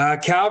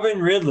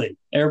 Calvin Ridley.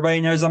 Everybody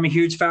knows I'm a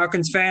huge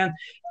Falcons fan.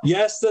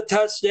 Yes, the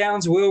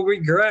touchdowns will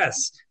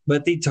regress,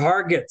 but the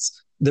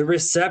targets, the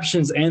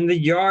receptions, and the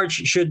yards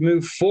should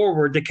move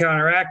forward to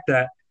counteract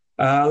that.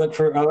 I look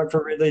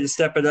for Ridley to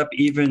step it up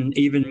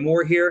even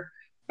more here.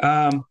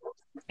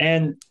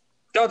 And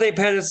Dante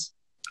Pettis,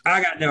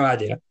 I got no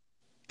idea.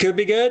 Could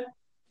be good,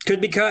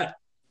 could be cut.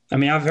 I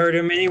mean, I've heard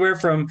him anywhere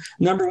from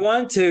number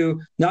 1 to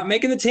not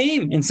making the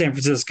team in San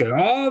Francisco.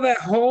 All that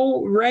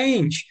whole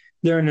range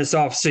during this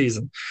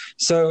offseason.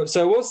 So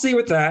we'll see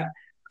with that.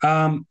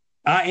 I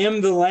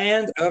am the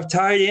land of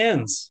tight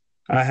ends.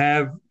 I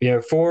have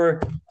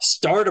 4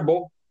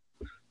 startable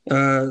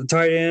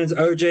tight ends: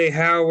 O.J.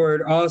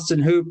 Howard,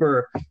 Austin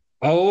Hooper,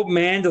 old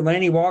man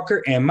Delaney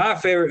Walker, and my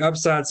favorite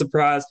upside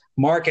surprise,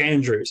 Mark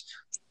Andrews.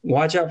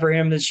 Watch out for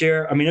him this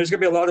year. I mean, there's going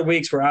to be a lot of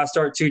weeks where I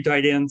start 2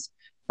 tight ends.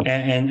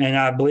 And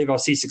I believe I'll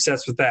see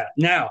success with that.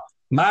 Now,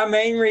 my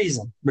main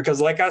reason, because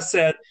like I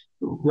said,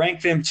 rank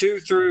them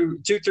 2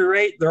 through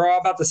 8, they're all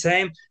about the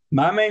same.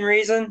 My main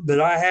reason that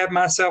I have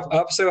myself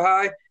up so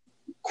high,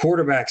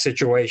 quarterback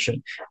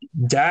situation.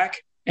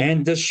 Dak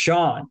and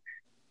Deshaun,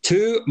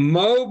 2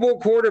 mobile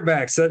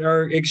quarterbacks that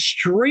are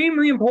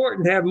extremely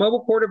important to have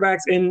mobile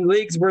quarterbacks in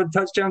leagues where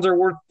touchdowns are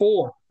worth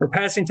 4 or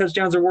passing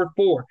touchdowns are worth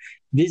 4.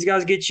 These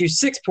guys get you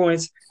 6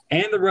 points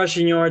and the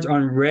rushing yards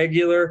on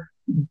regular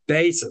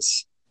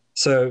basis.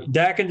 So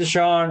Dak and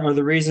Deshaun are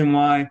the reason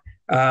why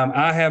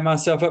I have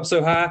myself up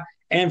so high.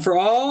 And for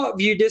all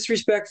of you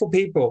disrespectful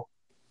people,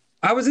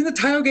 I was in the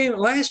title game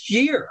last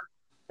year.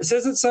 This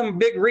isn't some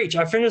big reach.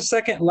 I finished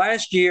second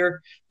last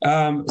year.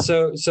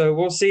 So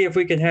we'll see if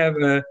we can have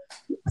a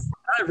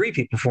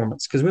repeat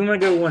performance, because we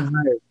want to go one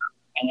higher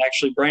and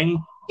actually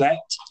bring that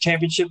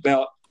championship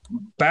belt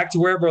back to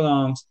where it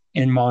belongs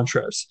in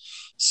Montrose.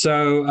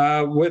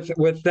 So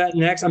with that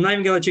next, I'm not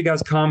even going to let you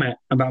guys comment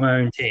about my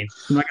own team.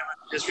 I'm not going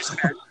to let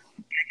disrespect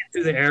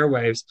through the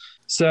airwaves.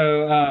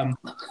 So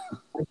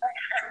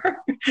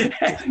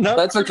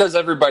that's because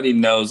everybody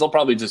knows. They'll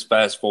probably just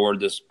fast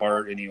forward this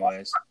part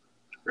anyways.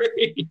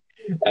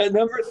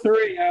 Number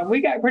 3,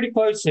 we got pretty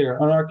close here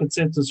on our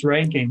consensus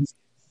rankings.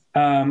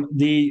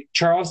 The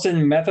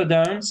Charleston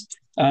Methadones,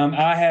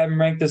 I have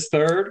them ranked as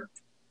 3rd.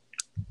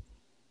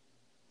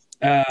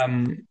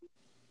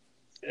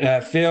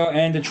 Phil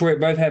and Detroit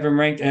both have them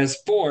ranked as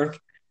 4th.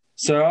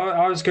 So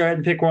I'll just go ahead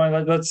and pick one.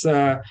 Let's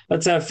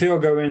have Phil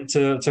go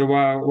into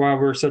why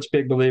we're such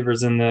big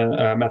believers in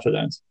the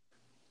Methadones.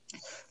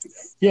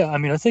 Yeah, I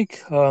mean, I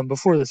think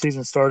before the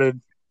season started,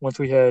 once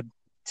we had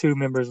 2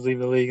 members leave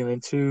the league and then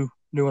 2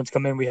 new ones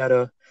come in, we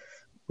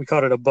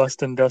called it a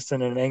Bustin'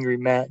 Dustin and an Angry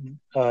Matt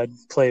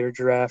player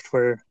draft,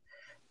 where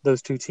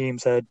those 2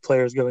 teams had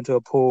players go into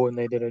a pool and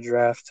they did a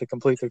draft to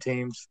complete their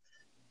teams.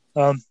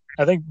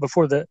 I think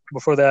before that,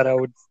 I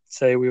would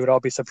say we would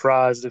all be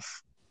surprised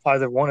if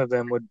either one of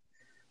them would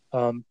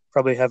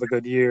probably have a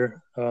good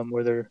year,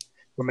 where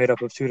we're made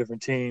up of 2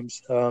 different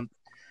teams.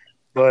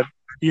 But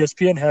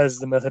ESPN has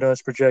the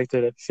Methadones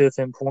projected at 5th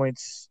in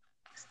points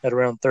at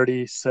around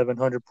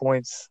 3,700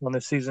 points on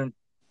this season.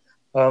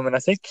 And I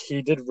think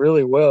he did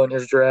really well in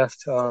his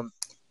draft.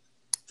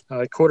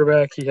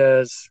 Quarterback, he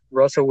has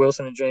Russell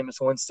Wilson and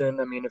Jameis Winston.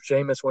 I mean, if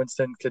Jameis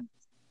Winston could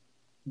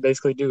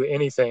basically do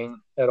anything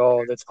at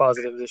all that's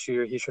positive this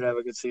year, he should have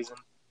a good season.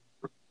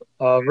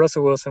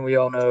 Russell Wilson, we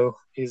all know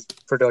he's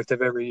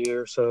productive every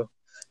year, so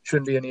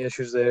shouldn't be any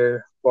issues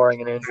there,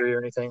 barring an injury or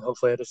anything.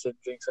 Hopefully I just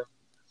didn't jinx him.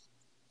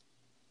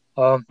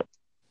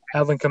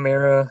 Alvin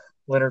Kamara,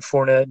 Leonard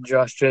Fournette, and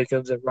Josh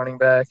Jacobs at running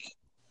back.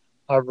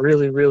 I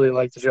really, really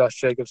like the Josh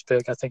Jacobs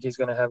pick. I think he's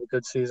going to have a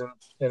good season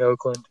in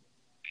Oakland.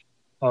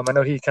 I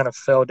know he kind of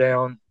fell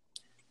down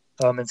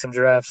in some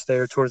drafts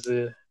there towards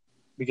the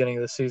beginning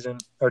of the season,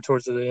 or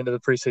towards the end of the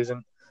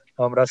preseason.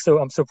 But I'm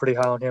still pretty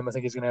high on him. I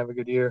think he's going to have a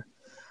good year.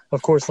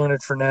 Of course,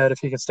 Leonard Fournette, if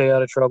he can stay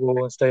out of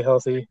trouble and stay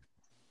healthy,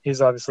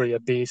 he's obviously a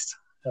beast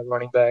at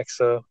running back,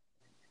 so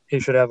he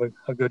should have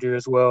a good year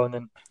as well. And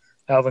then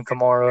Alvin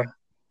Kamara,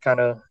 kind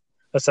of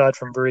aside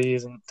from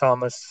Breeze and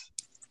Thomas,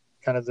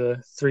 kind of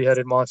the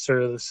 3-headed monster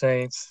of the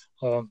Saints.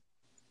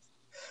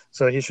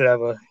 So he should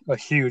have a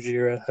huge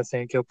year, I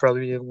think. He'll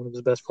probably be one of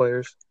his best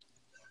players.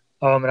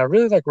 And I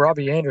really like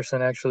Robbie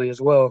Anderson, actually,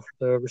 as well,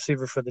 the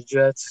receiver for the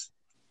Jets.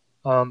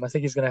 I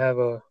think he's going to have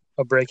a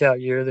breakout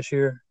year this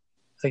year.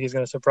 I think he's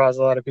going to surprise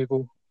a lot of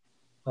people.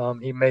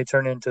 He may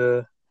turn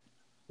into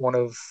one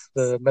of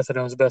the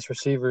Methadone's best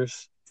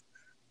receivers.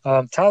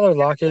 Tyler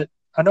Lockett,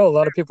 I know a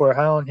lot of people are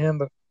high on him,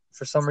 but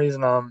for some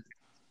reason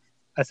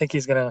I think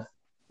he's going to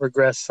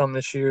regress some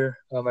this year.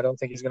 I don't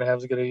think he's going to have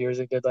as good a year as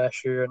he did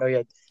last year. I know he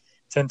had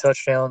 10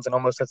 touchdowns and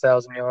almost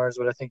 1,000 yards,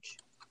 but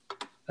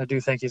I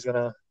do think he's going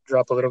to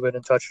drop a little bit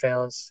in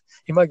touchdowns.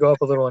 He might go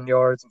up a little in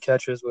yards and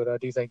catches, but I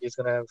do think he's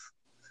going to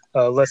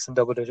have less than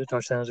double-digit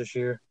touchdowns this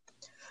year.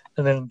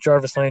 And then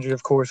Jarvis Landry,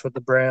 of course, with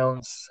the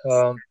Browns.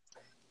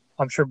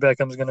 I'm sure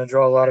Beckham's going to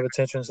draw a lot of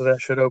attention, so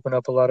that should open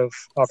up a lot of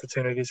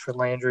opportunities for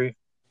Landry.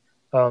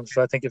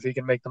 So I think if he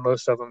can make the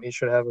most of them, he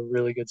should have a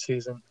really good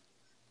season.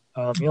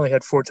 He only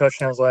had 4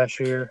 touchdowns last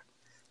year,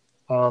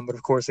 but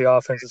of course the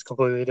offense is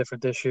completely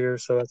different this year.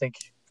 So I think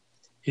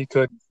he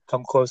could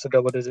come close to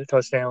double-digit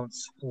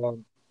touchdowns.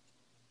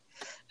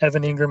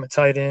 Evan Ingram at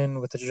tight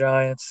end with the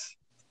Giants.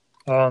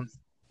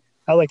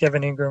 I like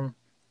Evan Ingram.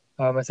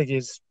 I think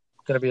he's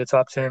going to be a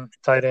top 10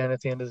 tight end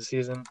at the end of the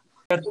season.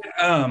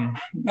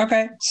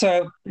 Okay,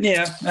 so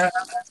yeah, I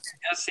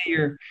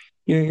see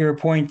your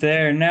point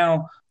there.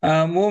 Now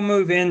we'll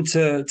move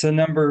into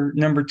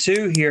number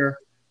 2 here.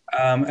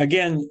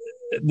 Again,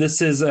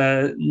 this is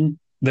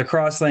the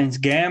Cross Lanes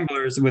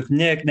Gamblers with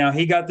Nick. Now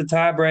he got the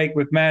tie break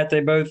with Matt.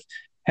 They both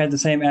had the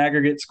same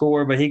aggregate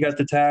score, but he got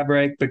the tie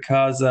break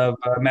because of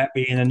Matt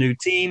being a new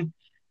team.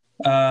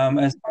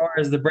 As far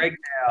as the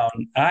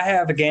breakdown, I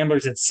have the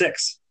Gamblers at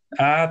 6.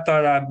 I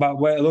thought I bought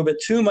a little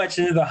bit too much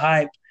into the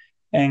hype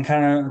and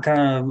kind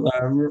of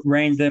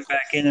reined them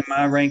back in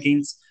my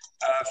rankings.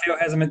 Phil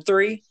has them at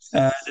 3.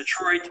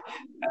 Detroit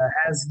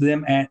has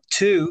them at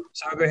 2.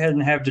 So I'll go ahead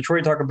and have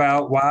Detroit talk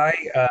about why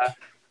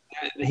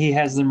he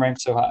has them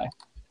ranked so high.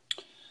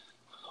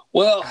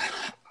 Well,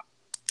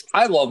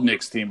 I love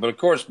Nick's team, but of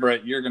course,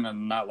 Brett, you're going to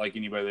not like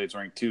anybody that's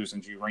ranked 2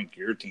 since you ranked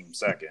your team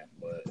second.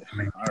 But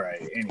all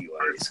right,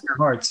 anyways. Your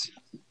hearts.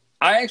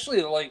 I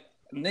actually like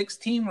Nick's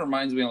team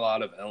reminds me a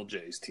lot of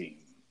LJ's team.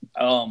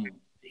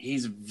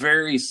 He's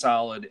very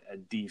solid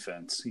at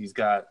defense. He's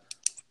got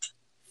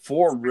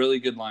 4 really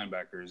good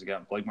linebackers. He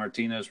got Blake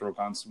Martinez,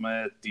 Roquan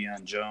Smith,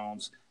 Deion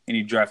Jones, and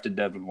he drafted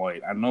Devin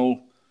White. I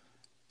know,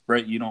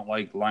 Brett, you don't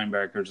like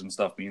linebackers and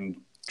stuff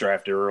being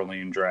drafted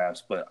early in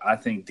drafts, but I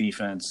think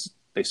defense,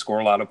 they score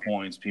a lot of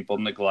points. People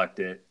neglect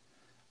it.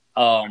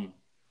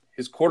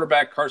 His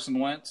quarterback, Carson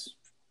Wentz,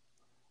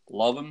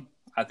 love him.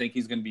 I think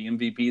he's going to be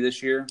MVP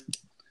this year.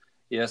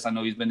 Yes, I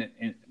know he's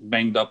been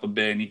banged up a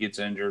bit and he gets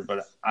injured,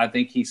 but I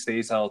think he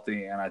stays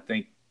healthy, and I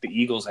think the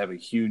Eagles have a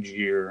huge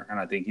year, and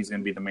I think he's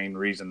going to be the main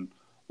reason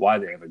why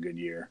they have a good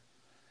year.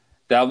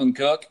 Dalvin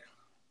Cook,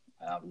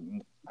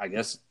 I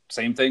guess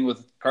same thing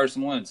with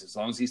Carson Wentz. As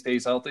long as he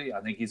stays healthy,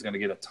 I think he's going to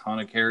get a ton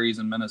of carries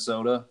in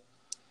Minnesota,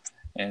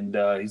 and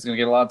he's going to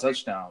get a lot of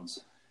touchdowns.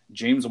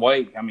 James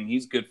White, I mean,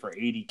 he's good for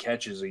 80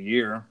 catches a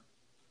year.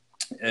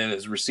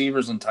 His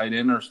receivers and tight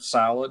end are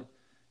solid.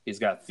 He's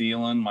got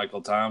Thielen,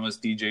 Michael Thomas,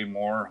 DJ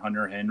Moore,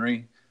 Hunter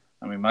Henry.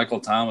 I mean, Michael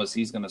Thomas,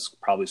 he's going to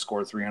probably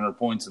score 300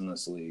 points in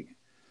this league.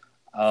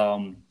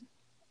 Like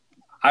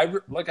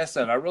I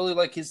said, I really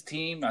like his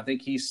team. I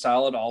think he's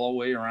solid all the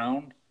way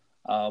around.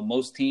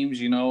 Most teams,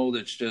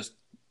 that's just,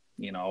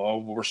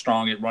 we're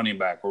strong at running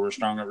back or we're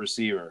strong at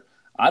receiver.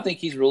 I think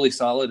he's really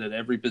solid at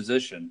every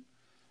position.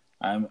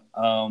 I'm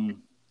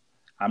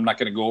not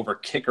going to go over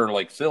kicker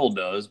like Phil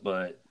does,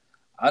 but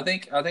I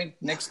think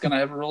Nick's going to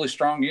have a really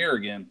strong year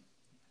again,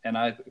 and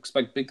I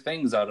expect big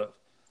things out of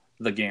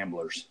the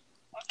Gamblers.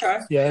 Okay.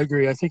 Yeah, I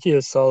agree. I think he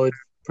is solid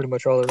pretty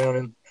much all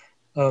around.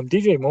 And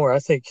DJ Moore, I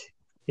think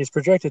he's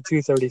projected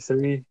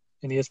 233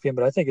 in ESPN,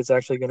 but I think it's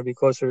actually going to be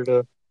closer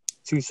to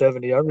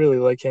 270. I really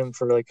like him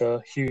for like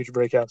a huge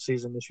breakout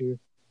season this year.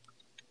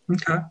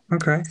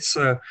 Okay.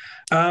 So,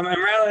 and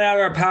rounding out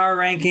our power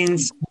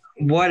rankings,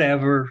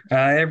 whatever.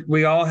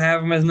 We all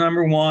have them as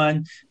number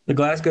 1, the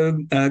Glasgow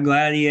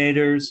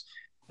Gladiators.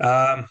 We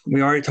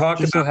already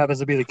talked Just about. so happens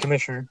to be the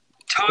commissioner.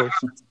 Talked about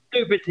the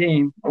stupid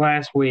team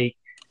last week.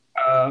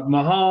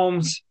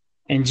 Mahomes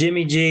and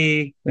Jimmy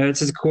G.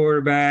 That's his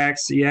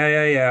quarterbacks.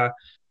 Yeah.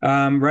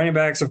 Running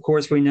backs, of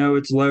course, we know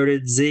it's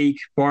loaded. Zeke,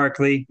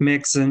 Barkley,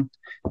 Mixon.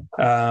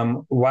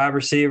 Wide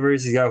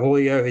receivers, he's got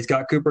Julio, he's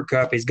got Cooper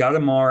Kupp, he's got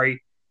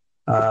Amari.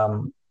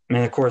 And,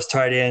 of course,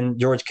 tight end,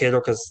 George Kittle,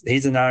 because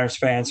he's a Niners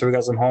fan, so we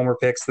got some homer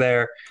picks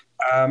there.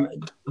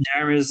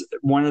 Jeremy is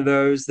one of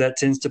those that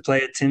tends to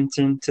pay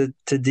attention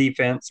to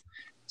defense,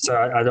 so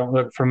I don't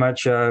look for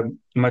much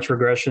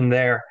regression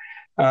there.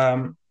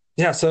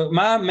 So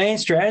my main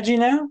strategy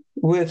now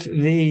with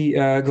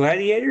the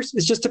Gladiators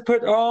is just to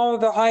put all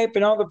the hype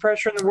and all the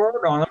pressure in the world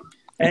on them,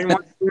 and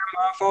once them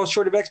fall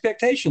short of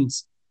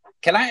expectations.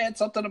 Can I add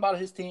something about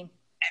his team?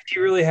 If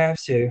you really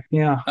have to,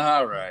 yeah.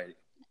 All right.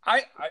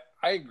 I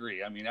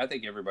agree. I mean, I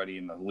think everybody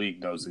in the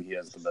league knows that he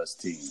has the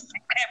best team.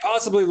 Can't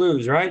possibly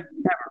lose, right?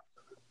 Never.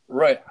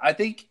 Right. I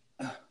think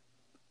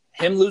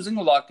him losing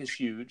Luck is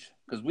huge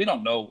because we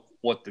don't know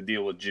what the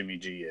deal with Jimmy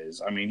G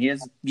is. I mean, he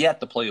has yet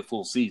to play a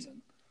full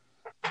season.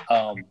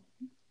 I'm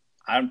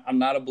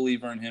not a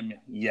believer in him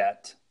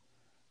yet.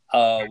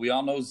 We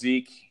all know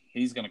Zeke.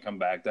 He's going to come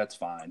back. That's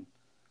fine.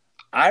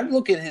 I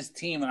look at his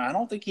team, and I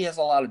don't think he has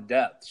a lot of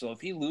depth. So if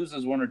he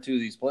loses 1 or 2 of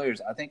these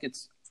players, I think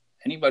it's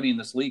anybody in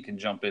this league can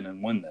jump in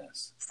and win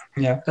this.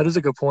 Yeah, that is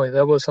a good point.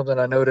 That was something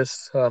I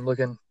noticed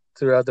looking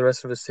throughout the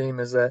rest of his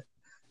team is that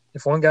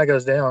if one guy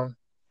goes down,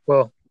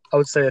 well, I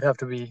would say it'd have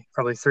to be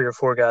probably 3 or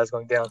 4 guys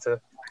going down to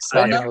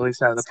at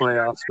least out of the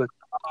playoffs. But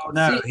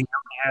he only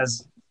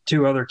has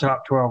 2 other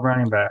top 12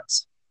 running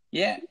backs.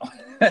 Yeah,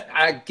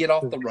 I get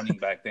off the running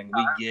back thing.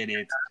 We get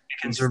it.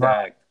 Can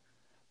survive.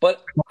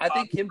 But I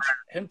think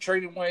him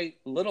trading away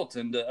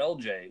Littleton to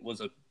LJ was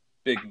a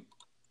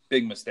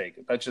big mistake.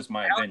 That's just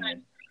my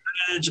opinion.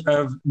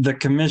 Of the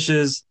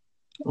commission's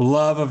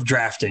love of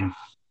drafting.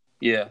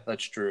 Yeah,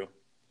 that's true.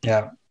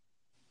 Yeah.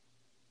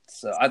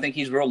 So I think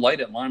he's real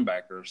light at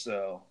linebacker.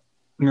 So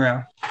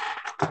Yeah.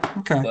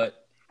 Okay.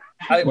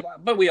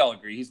 But we all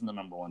agree he's the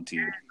number one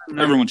team.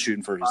 Everyone's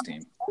shooting for his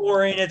team.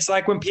 Boring. It's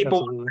like when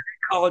people Absolutely.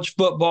 college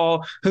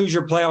football, who's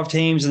your playoff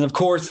teams? And of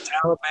course, it's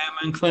Alabama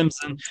and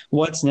Clemson.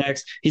 What's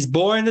next? He's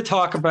boring to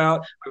talk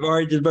about. We've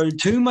already devoted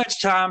too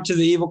much time to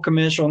the evil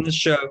commission on this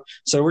show.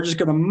 So we're just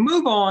going to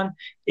move on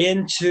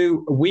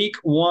into week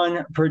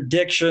 1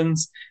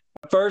 predictions.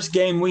 The first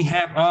game we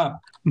have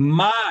up,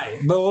 my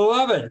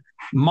beloved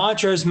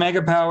Montrose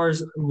Mega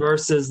Powers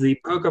versus the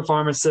Poca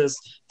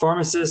Pharmacists.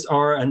 Pharmacists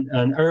are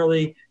an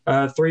early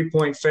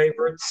 3-point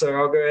favorite. So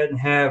I'll go ahead and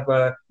have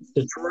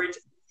Detroit.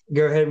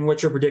 Go ahead, and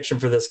what's your prediction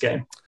for this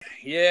game?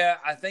 Yeah,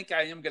 I think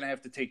I am going to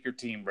have to take your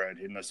team, Brad,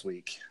 in this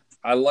week.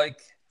 I like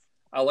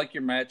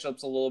your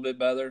matchups a little bit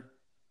better.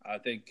 I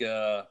think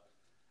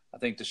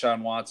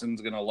Deshaun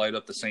Watson's going to light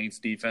up the Saints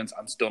defense.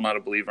 I'm still not a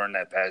believer in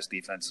that pass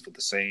defense with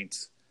the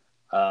Saints.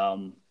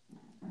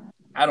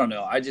 I don't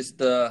know. I just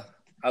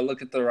I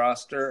look at the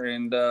roster,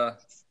 and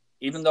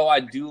even though I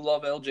do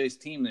love LJ's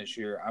team this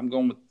year, I'm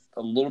going with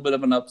a little bit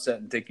of an upset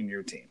and taking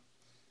your team.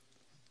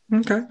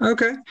 Okay.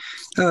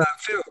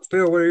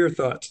 Phil, what are your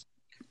thoughts?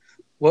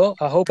 Well,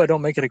 I hope I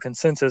don't make it a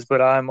consensus,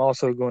 but I'm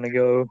also going to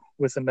go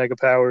with the Mega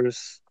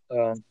Powers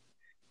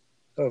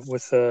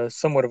with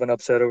somewhat of an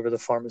upset over the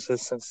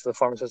Pharmacists, since the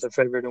Pharmacists are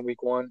favored in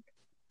week 1.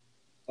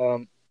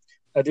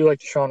 I do like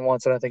Deshaun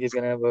Watson. I think he's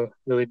going to have a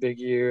really big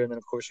year. And then,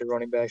 of course, your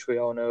running backs, we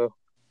all know,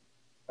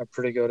 are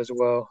pretty good as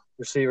well.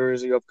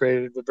 Receivers, you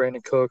upgraded with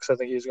Brandon Cooks. I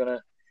think he's going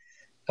to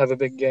have a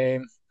big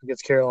game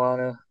against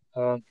Carolina.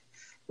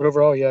 But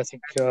overall, yeah, I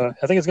think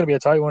it's going to be a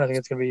tight one. I think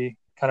it's going to be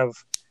kind of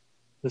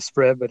the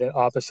spread, but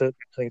opposite.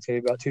 I think it's going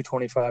to be about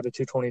 225 to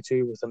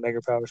 222 with the Mega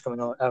Powers coming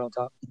out on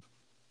top.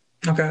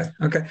 Okay.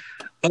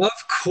 Of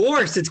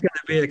course it's going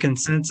to be a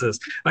consensus.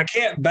 I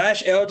can't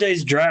bash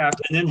LJ's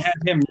draft and then have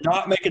him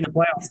not making the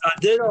playoffs. I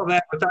did all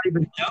that without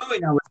even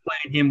knowing I was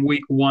playing him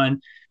week 1.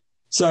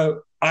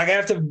 So I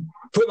have to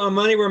put my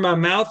money where my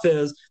mouth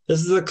is.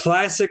 This is a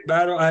classic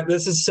battle.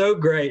 This is so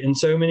great in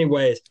so many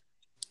ways.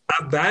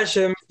 I bash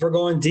him for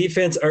going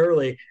defense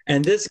early,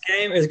 and this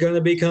game is going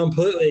to be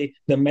completely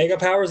the Mega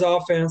Powers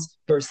offense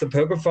versus the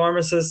Poker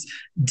Pharmacists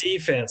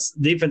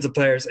defensive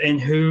players,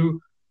 and who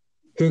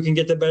can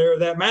get the better of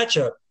that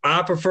matchup.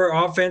 I prefer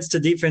offense to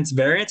defense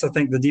variance. I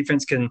think the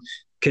defense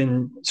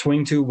can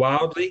swing too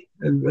wildly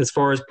as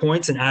far as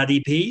points and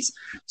IDPs.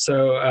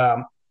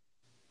 So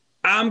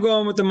I'm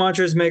going with the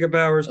Montrose Mega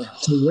Powers to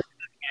win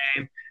the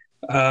game.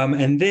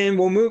 And then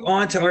we'll move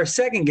on to our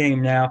second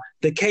game now,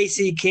 the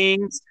KC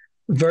Kings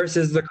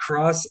versus the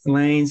Cross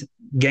Lanes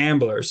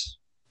Gamblers.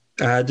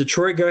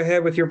 Detroit, go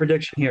ahead with your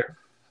prediction here.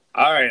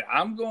 All right,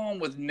 I'm going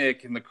with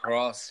Nick in the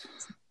Cross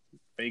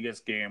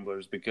Vegas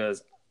Gamblers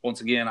because, once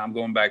again, I'm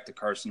going back to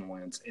Carson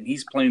Wentz, and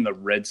he's playing the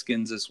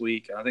Redskins this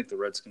week. I think the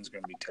Redskins are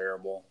going to be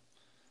terrible.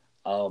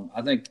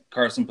 I think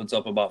Carson puts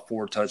up about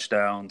 4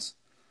 touchdowns.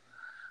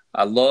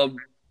 I love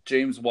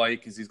James White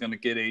because he's going to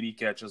get 80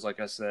 catches,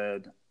 like I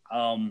said.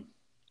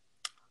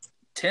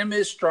 Tim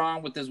is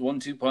strong with his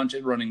 1-2 punch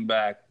at running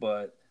back,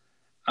 but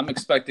I'm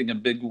expecting a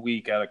big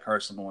week out of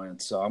Carson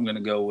Wentz, so I'm going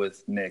to go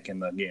with Nick and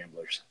the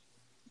Gamblers.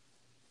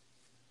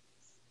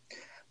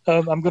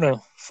 I'm going to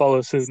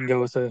follow suit and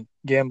go with the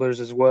Gamblers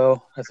as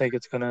well. I think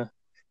it's going to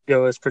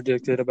go as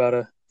predicted, about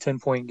a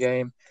 10-point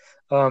game.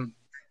 I'm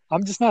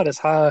just not as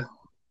high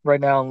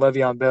right now on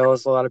Le'Veon Bell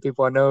as a lot of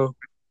people. I know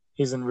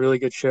he's in really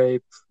good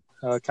shape,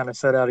 kind of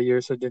set out a year,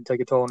 so it didn't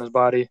take a toll on his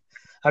body.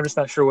 I'm just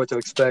not sure what to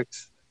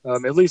expect,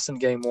 at least in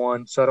game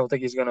 1. So I don't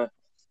think he's going to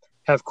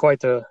have quite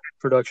the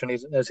production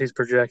as he's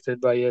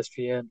projected by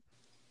ESPN.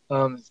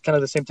 Kind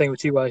of the same thing with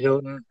T.Y.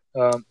 Hilton.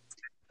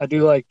 I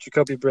do like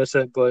Jacoby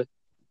Brissett, but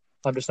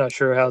I'm just not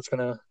sure how it's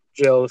going to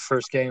gel the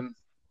first game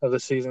of the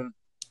season.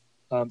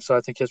 So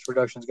I think his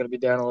production is going to be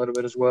down a little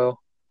bit as well.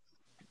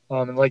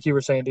 And like you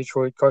were saying,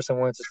 Detroit, Carson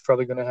Wentz is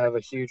probably going to have a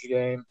huge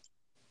game,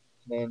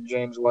 and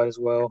James White as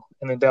well.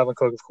 And then Dalvin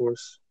Cook, of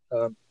course,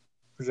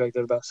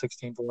 projected about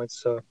 16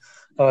 points. So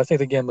I think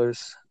the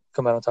Gamblers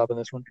come out on top in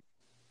this one.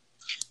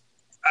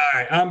 All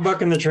right, I'm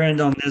bucking the trend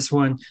on this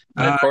one.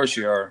 Of course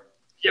you are.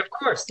 Yeah, of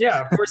course.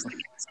 Yeah, of course. The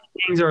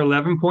Kings are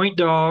 11-point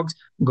dogs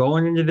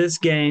going into this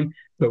game.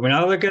 But when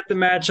I look at the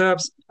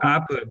matchups,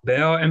 I put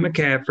Bell and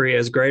McCaffrey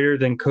as greater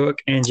than Cook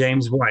and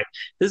James White.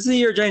 This is the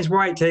year James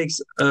White takes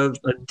a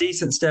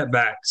decent step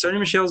back. Sonny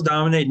Michel's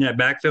dominating that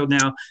backfield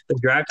now. They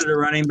drafted a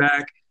running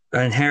back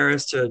and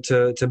Harris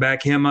to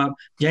back him up.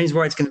 James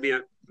White's going to be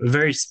a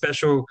very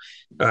special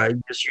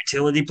just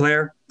utility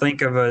player.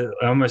 Think of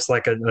almost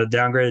like a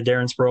downgraded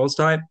Darren Sproles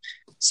type.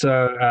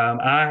 So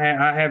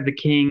I have the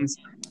Kings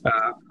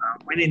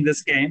winning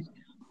this game.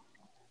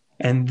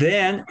 And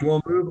then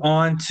we'll move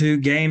on to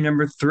game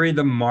number 3,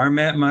 the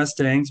Marmette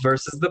Mustangs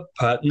versus the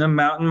Putnam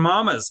Mountain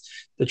Mamas.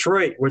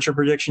 Detroit, what's your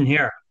prediction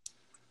here?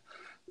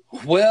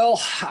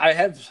 Well,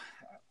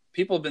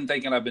 people have been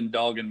thinking I've been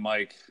dogging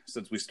Mike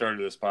since we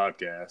started this podcast.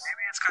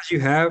 Maybe it's because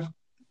you have.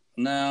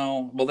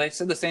 No. Well, they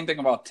said the same thing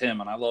about Tim,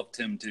 and I love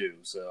Tim too.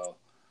 So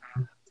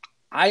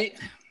I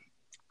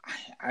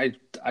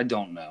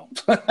don't know.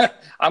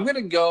 I'm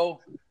gonna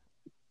go.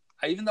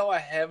 Even though I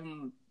have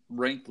him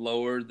ranked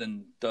lower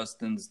than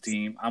Dustin's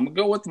team, I'm gonna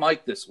go with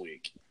Mike this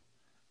week.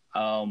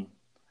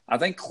 I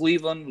think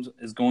Cleveland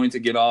is going to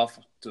get off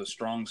to a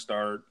strong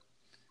start,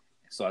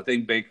 so I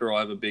think Baker will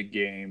have a big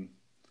game.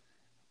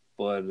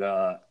 But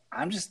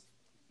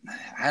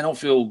I don't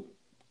feel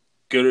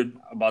good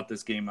about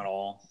this game at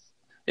all.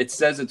 It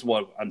says it's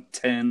a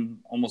 10,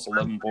 almost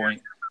 11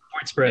 point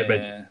spread, but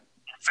in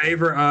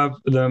favor of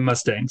the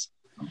Mustangs.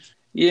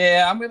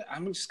 Yeah,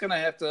 I'm just gonna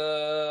have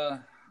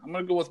to. I'm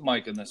gonna go with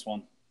Mike in this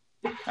one.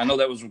 I know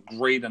that was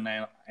great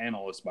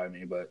analyst by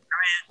me, but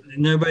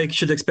nobody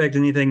should expect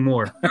anything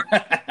more.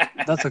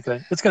 That's okay.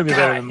 It's gonna be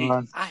better than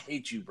mine. I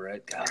hate you,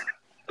 Brett. God.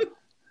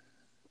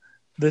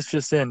 This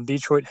just in: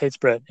 Detroit hates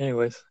Brett.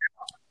 Anyways,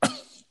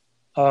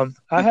 I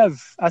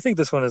think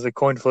this one is a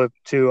coin flip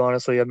too.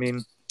 Honestly, I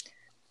mean,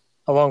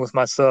 along with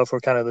myself,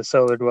 we're kind of the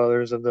cellar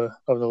dwellers of the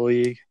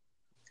league.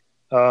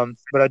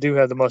 But I do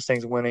have the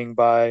Mustangs winning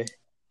by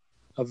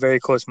a very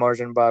close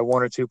margin by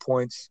 1 or 2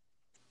 points.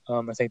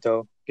 I think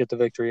they'll get the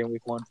victory in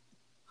week 1.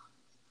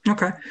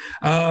 Okay.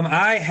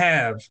 I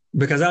have,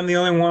 because I'm the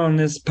only one on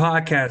this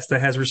podcast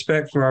that has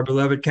respect for our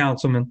beloved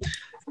councilman,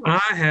 I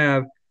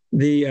have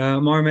the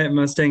Marmette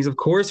Mustangs, of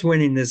course,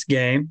 winning this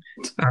game.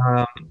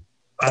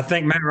 I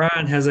think Matt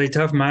Ryan has a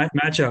tough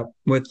matchup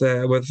with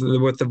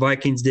the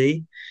Vikings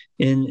D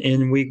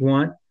in week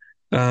 1.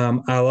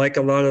 I like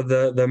a lot of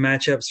the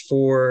matchups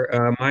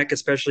for Mike,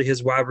 especially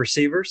his wide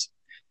receivers.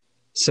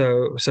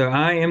 So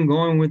I am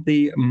going with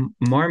the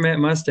Marmette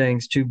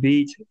Mustangs to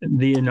beat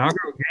the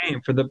inaugural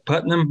game for the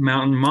Putnam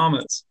Mountain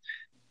Mamas.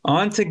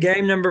 On to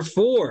game number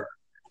 4.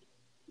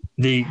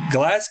 The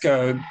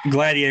Glasgow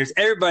Gladiators,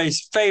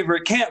 everybody's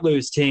favorite can't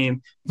lose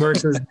team,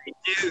 versus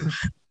the new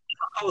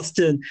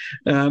Holston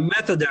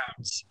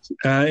Methadones.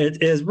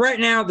 It is right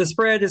now, the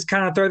spread is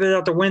kind of thrown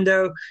out the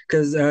window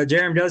because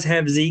Jerem does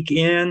have Zeke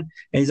in, and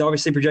he's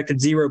obviously projected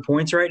 0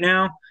 points right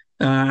now.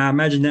 I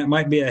imagine that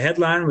might be a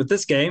headline with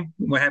this game,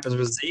 what happens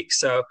with Zeke.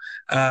 So,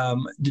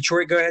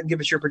 Detroit, go ahead and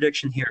give us your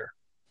prediction here.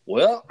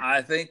 Well,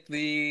 I think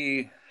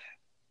the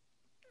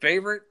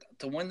favorite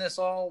to win this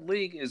all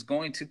league is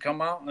going to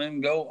come out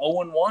and go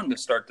 0-1 to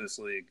start this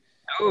league.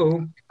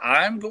 Oh,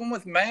 I'm going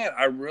with Matt.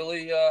 I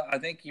really, I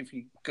think if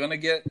you're going to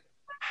get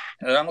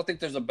 – I don't think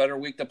there's a better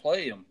week to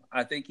play him.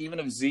 I think even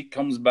if Zeke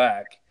comes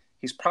back,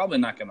 he's probably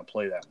not going to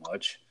play that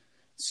much.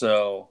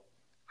 So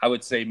I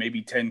would say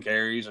maybe 10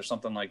 carries or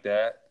something like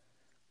that.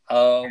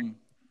 I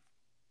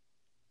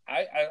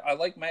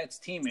like Matt's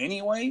team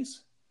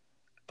anyways,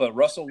 but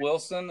Russell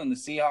Wilson and the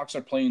Seahawks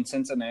are playing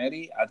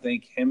Cincinnati. I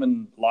think him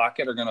and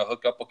Lockett are going to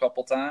hook up a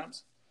couple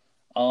times.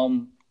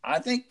 I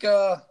think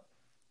I'm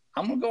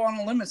going to go on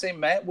a limb and say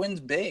Matt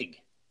wins big.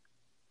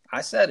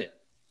 I said it.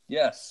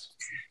 Yes.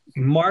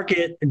 Mark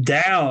it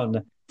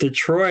down.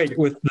 Detroit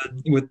with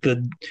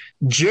the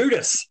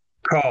Judas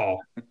call.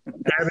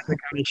 Having the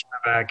commissioner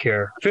back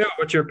here. Phil,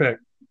 what's your pick?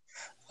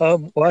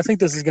 Well, I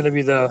think this is going to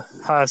be the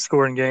highest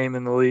scoring game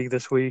in the league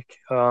this week.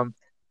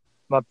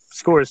 My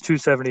score is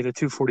 270 to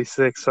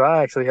 246, so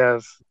I actually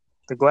have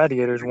the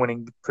Gladiators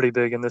winning pretty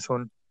big in this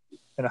one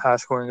in a high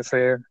scoring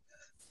affair.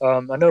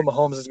 I know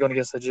Mahomes is going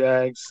against the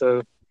Jags,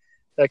 so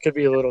that could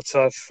be a little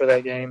tough for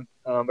that game,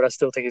 but I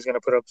still think he's going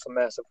to put up some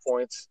massive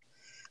points.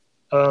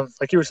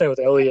 Like you were saying with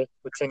Elliott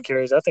with 10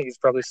 carries, I think he's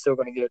probably still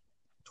going to get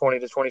 20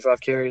 to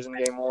 25 carries in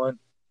game 1,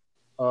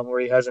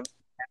 where he hasn't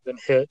been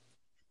hit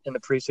in the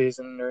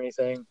preseason or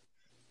anything.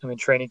 I mean,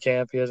 training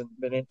camp, he hasn't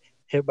been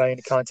hit by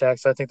any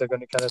contacts. So I think they're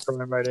going to kind of throw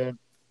him right in.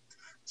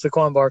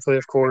 Saquon Barkley,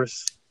 of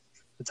course,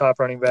 the top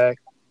running back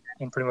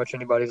in pretty much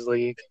anybody's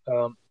league.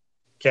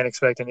 Can't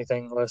expect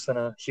anything less than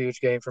a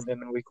huge game from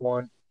him in week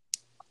 1.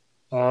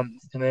 And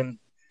then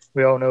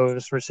we all know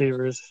his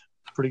receivers,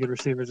 pretty good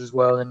receivers as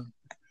well.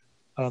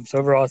 And so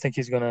overall, I think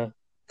he's going to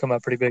come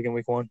out pretty big in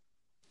week 1.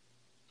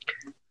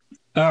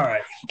 All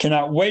right.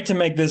 Cannot wait to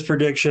make this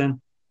prediction.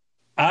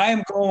 I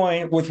am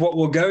going with what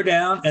will go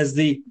down as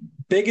the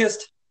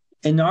biggest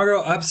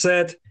inaugural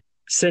upset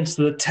since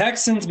the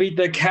Texans beat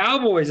the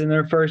Cowboys in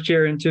their first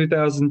year in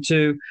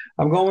 2002.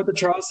 I'm going with the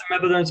Charleston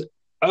Methadones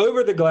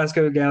over the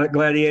Glasgow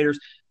Gladiators.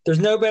 There's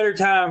no better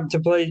time to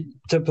play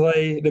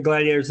the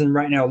Gladiators than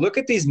right now. Look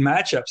at these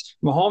matchups.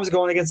 Mahomes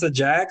going against the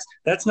Jags.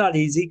 That's not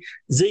easy.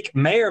 Zeke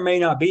may or may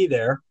not be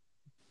there.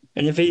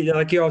 And if he,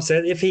 like you all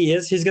said, if he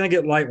is, he's going to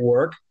get light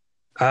work.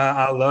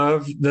 I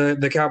love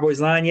the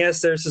Cowboys line.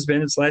 Yes, they're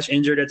suspended /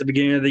 injured at the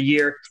beginning of the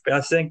year, but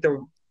I think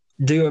they'll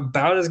do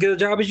about as good a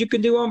job as you can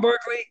do on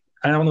Barkley.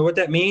 I don't know what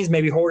that means.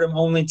 Maybe hold him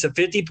only to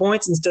 50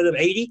 points instead of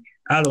 80.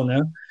 I don't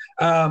know.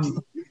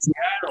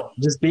 Seattle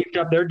just beefed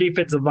up their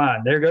defensive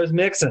line. There goes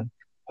Mixon.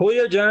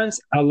 Julio Jones,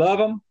 I love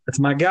him. That's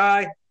my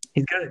guy.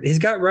 He's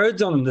got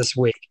roads on him this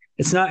week.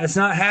 It's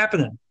not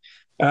happening.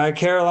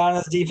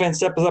 Carolina's defense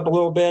steps up a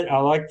little bit. I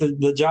like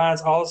the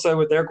Giants also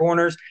with their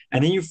corners.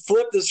 And then you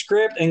flip the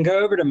script and go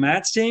over to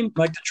Matt's team,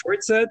 like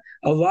Detroit said,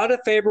 a lot of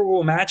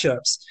favorable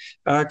matchups.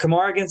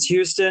 Kamara against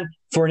Houston,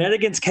 Fournette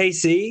against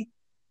KC.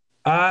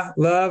 I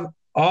love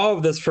all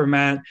of this for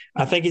Matt.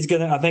 I think he's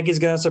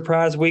gonna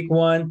surprise week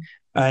one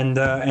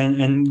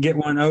and get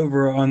one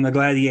over on the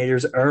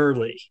Gladiators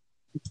early.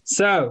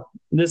 So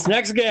this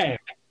next game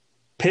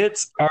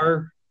pits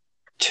our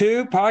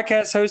two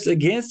podcast hosts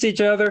against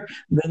each other,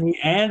 the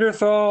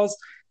Neanderthals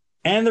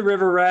and the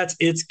River Rats.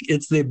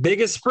 It's the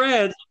biggest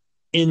spread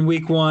in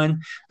week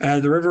one.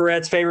 The River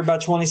Rats favored by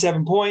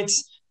 27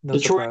 points. No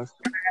Detroit,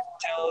 surprise.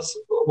 tell us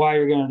why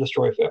you're going to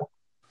destroy Phil.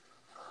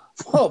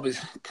 Well,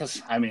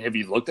 because I mean, have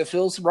you looked at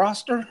Phil's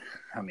roster?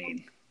 I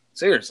mean,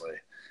 seriously.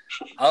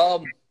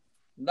 No,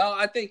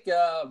 I think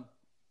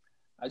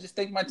I just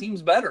think my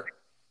team's better.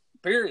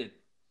 Period.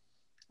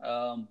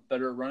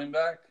 Better at running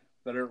back,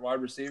 better at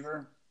wide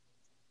receiver,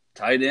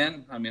 tight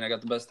end. I mean, I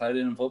got the best tight end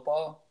in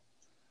football.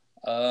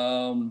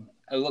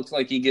 It looks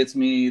like he gets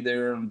me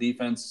there on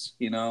defense,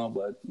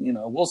 but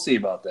we'll see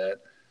about that.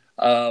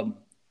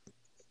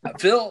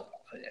 Phil,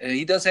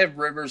 he does have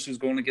Rivers, who's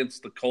going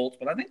against the Colts,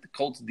 but I think the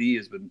Colts D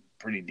has been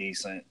pretty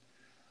decent.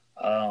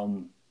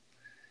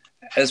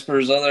 As for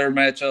his other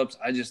matchups,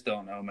 I just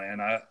don't know, man.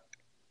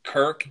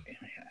 Kirk,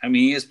 I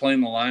mean, he is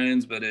playing the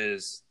Lions, but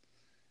is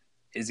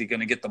he going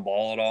to get the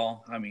ball at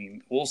all? I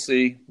mean, we'll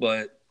see,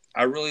 but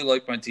I really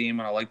like my team,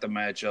 and I like the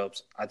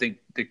matchups. I think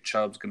Dick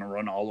Chubb's going to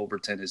run all over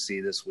Tennessee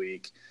this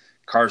week.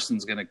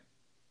 Carson's going to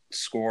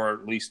score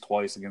at least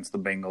twice against the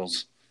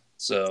Bengals.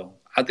 So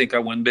I think I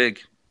win big.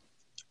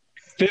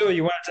 Phil,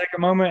 you want to take a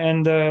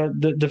moment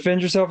and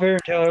defend yourself here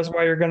and tell us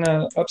why you're going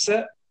to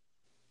upset?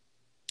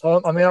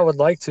 I mean, I would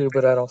like to,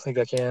 but I don't think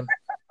I can.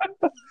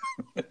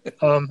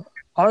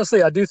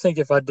 Honestly, I do think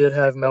if I did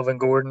have Melvin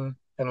Gordon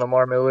and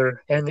Lamar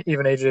Miller and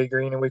even A.J.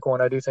 Green in week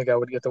one, I do think I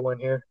would get the win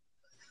here.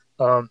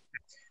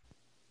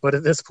 But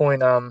at this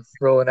point, I'm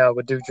rolling out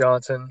with Duke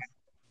Johnson.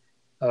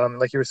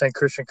 Like you were saying,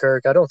 Christian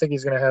Kirk. I don't think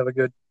he's going to have a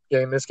good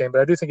game this game,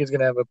 but I do think he's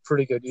going to have a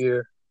pretty good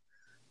year.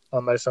 I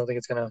just don't think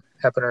it's going to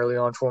happen early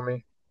on for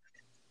me.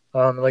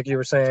 Like you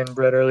were saying,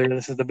 Brett, earlier,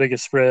 this is the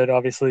biggest spread,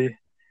 obviously,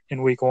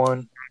 in week one.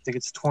 I think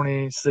it's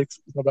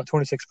about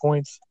 26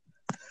 points.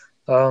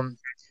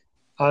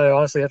 I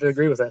honestly have to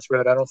agree with that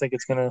spread. I don't think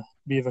it's going to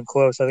be even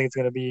close. I think it's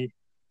going to be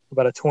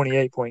about a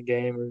 28-point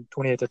game or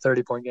 28 to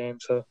 30-point game.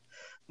 So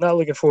not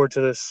looking forward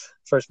to this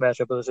first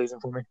matchup of the season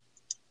for me.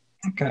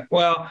 Okay.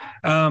 Well,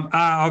 I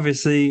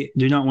obviously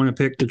do not want to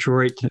pick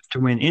Detroit to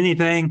win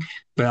anything,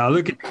 but I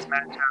look at these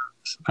matchups.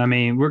 I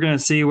mean, we're going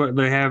to see what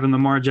they have in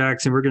Lamar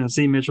Jackson. We're going to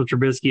see Mitchell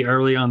Trubisky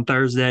early on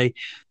Thursday.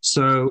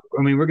 So,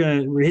 I mean,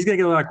 he's going to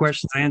get a lot of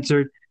questions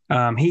answered.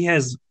 He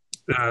has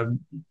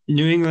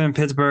New England and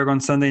Pittsburgh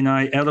on Sunday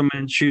night.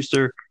 Edelman,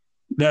 Schuster.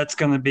 That's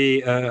going to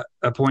be a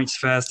points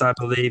fest, I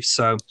believe.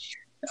 So,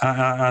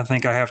 I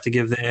think I have to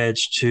give the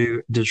edge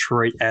to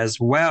Detroit as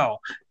well.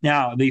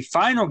 Now, the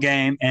final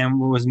game, and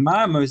what was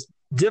my most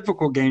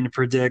difficult game to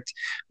predict,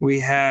 we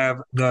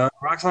have the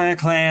Roxland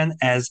Clan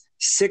as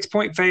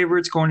 6-point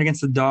favorites going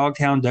against the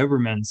Dogtown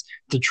Dobermans.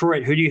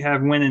 Detroit, who do you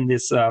have winning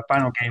this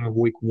final game of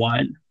week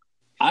one?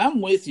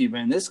 I'm with you,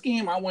 man. This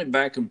game I went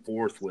back and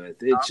forth with.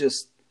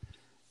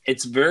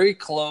 It's very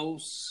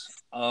close.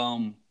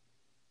 I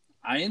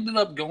ended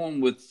up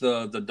going with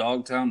the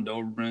Dogtown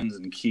Dobermans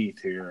and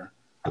Keith here.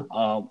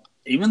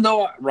 Even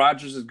though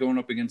Rodgers is going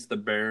up against the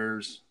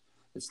Bears,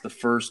 it's the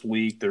first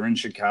week. They're in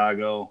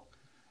Chicago.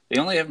 They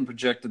only haven't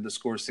projected to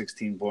score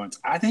 16 points.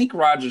 I think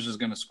Rodgers is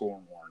going to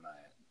score more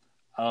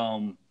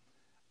than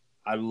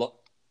that.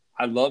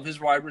 I love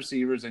his wide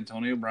receivers,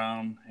 Antonio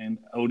Brown and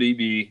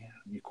ODB.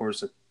 Of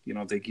course,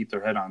 they keep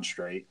their head on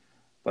straight.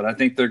 But I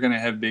think they're going to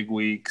have big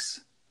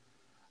weeks.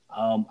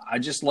 I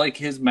just like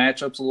his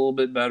matchups a little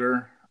bit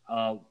better.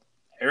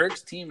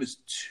 Eric's team is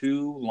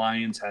too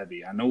Lions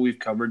heavy. I know we've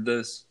covered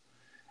this,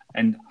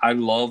 and I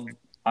love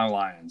my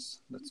Lions.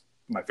 That's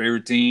my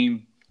favorite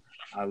team.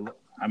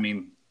 I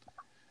mean,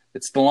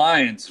 it's the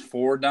Lions,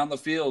 forward down the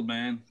field,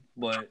 man.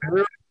 But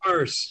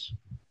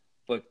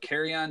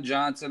Kerryon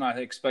Johnson, I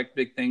expect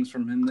big things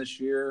from him this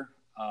year.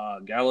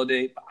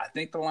 Galladay, I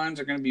think the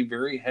Lions are going to be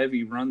very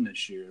heavy run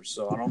this year.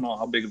 So I don't know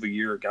how big of a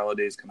year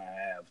Galladay is going to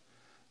have.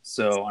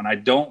 So, and I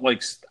don't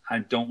like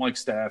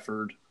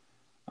Stafford.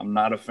 I'm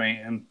not a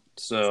fan.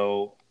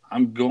 So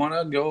I'm going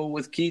to go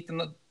with Keith and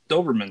the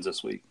Dobermans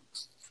this week.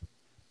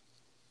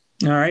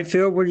 All right,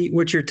 Phil,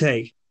 what's your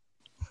take?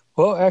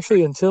 Well,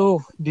 actually,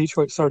 until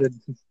Detroit started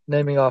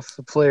naming off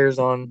the players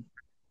on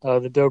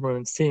the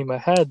Dobermans team, I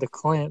had the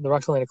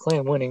Roxland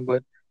Clan winning,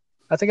 but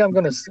I think I'm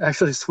going to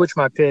actually switch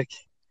my pick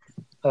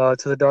to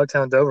the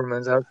Dogtown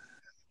Dobermans.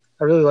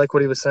 I really like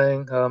what he was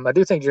saying. I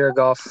do think Jared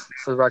Goff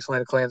for the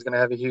Roxland Clan is going to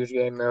have a huge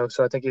game, though,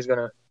 so I think he's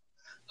going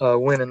to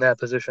win in that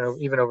position,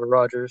 even over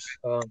Rodgers.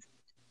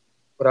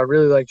 But I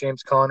really like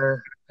James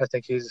Conner. I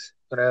think he's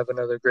going to have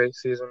another great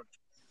season.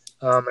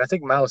 And I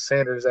think Miles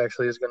Sanders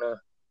actually is going to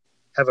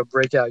have a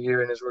breakout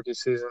year in his rookie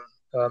season,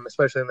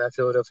 especially in that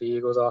Philadelphia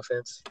Eagles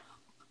offense.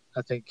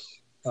 I think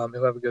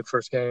he'll have a good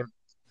first game.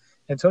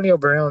 Antonio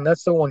Brown,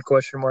 that's the one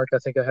question mark I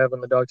think I have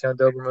on the Dogtown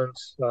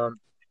Dobermans.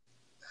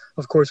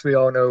 Of course, we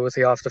all know with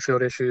the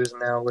off-the-field issues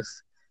and now with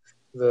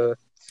the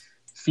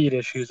feet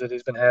issues that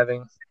he's been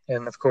having.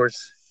 And, of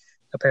course,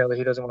 apparently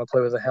he doesn't want to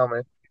play with a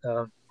helmet.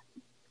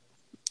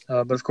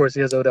 But of course,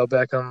 he has Odell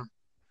Beckham,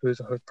 who's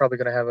probably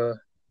going to have a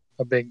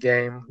big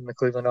game in the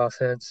Cleveland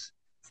offense.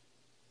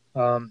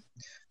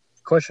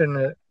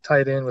 Question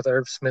tight end with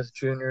Irv Smith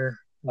Jr.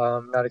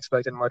 Not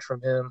expecting much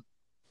from him.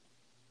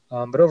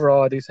 But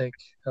overall, I do think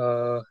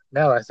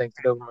now I think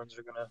the Dobermans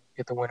are going to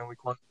get the win in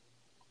week 1.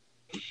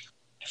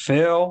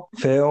 Phil.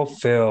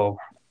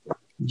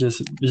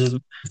 Just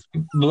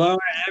blowing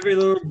every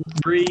little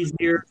breeze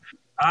here.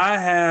 I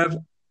have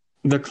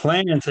the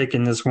Clan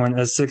taking this one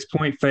as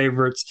 6-point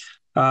favorites.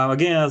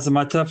 Again, that's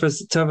my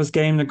toughest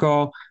game to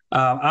call.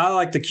 I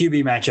like the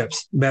QB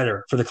matchups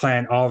better for the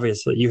Clan,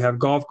 obviously. You have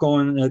Goff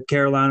going at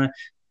Carolina.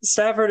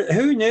 Stafford,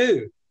 who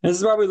knew? This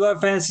is why we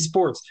love fantasy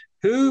sports.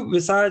 Who,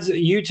 besides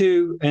you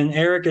two and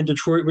Eric in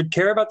Detroit, would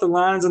care about the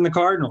Lions and the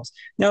Cardinals?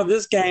 Now,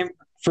 this game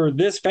for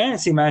this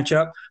fantasy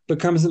matchup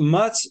becomes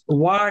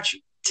must-watch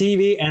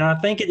TV, and I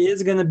think it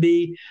is going to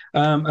be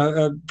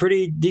a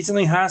pretty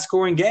decently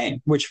high-scoring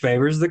game, which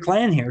favors the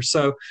Clan here.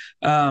 So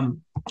I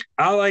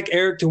like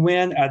Eric to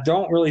win. I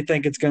don't really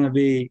think it's going to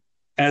be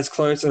as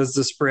close as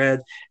the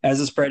spread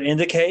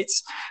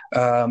indicates.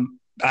 I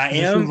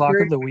am lock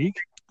of the week.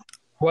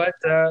 What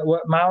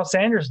Miles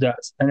Sanders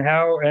does and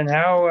how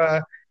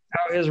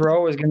his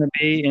role is going to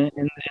be in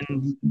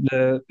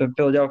the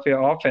Philadelphia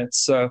offense.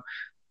 So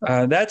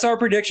that's our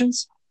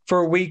predictions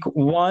for week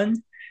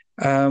 1.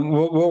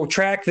 We'll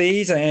track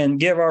these and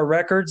give our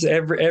records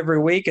every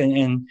week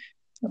and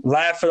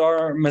laugh at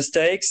our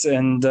mistakes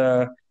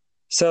and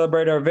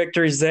celebrate our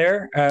victories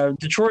there.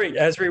 Detroit,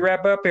 as we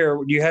wrap up here,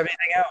 do you have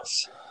anything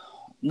else?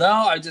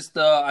 No,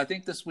 I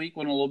think this week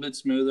went a little bit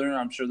smoother.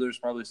 I'm sure there's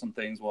probably some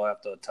things we'll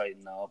have to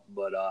tighten up.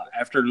 But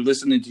after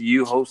listening to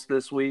you host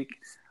this week,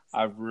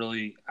 I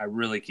really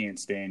can't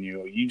stand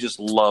you. You just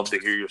love to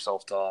hear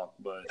yourself talk.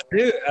 But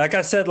dude, like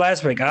I said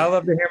last week, I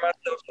love to hear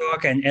myself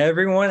talk, and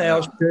everyone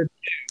else should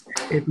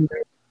too, if you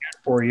know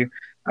for you.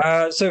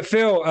 So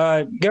Phil,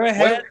 go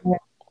ahead.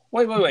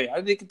 Wait!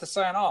 I didn't get to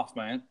sign off,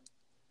 man.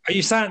 Are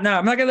you signing? No,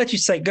 I'm not gonna let you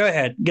say. Go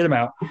ahead, get him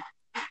out.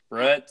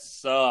 Brett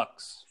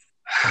sucks.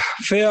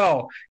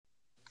 Phil.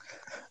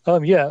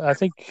 Yeah, I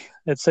think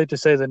it's safe to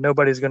say that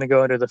nobody's going to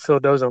go under the Phil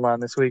Dozer line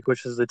this week,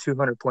 which is the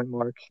 200-point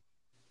mark,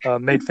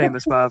 made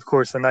famous by, of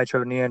course, the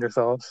Nitro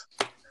Neanderthals.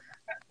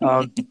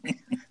 But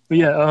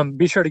yeah,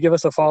 be sure to give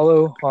us a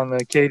follow on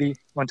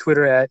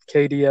Twitter at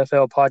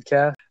KDFL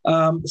Podcast.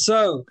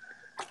 So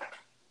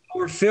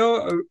for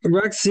Phil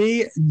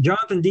Ruxey,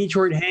 Jonathan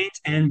Detroit Haynes,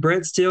 and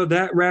Brett Steele,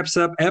 that wraps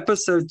up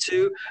episode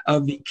 2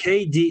 of the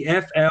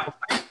KDFL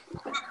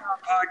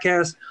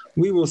Podcast.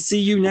 We will see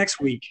you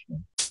next week.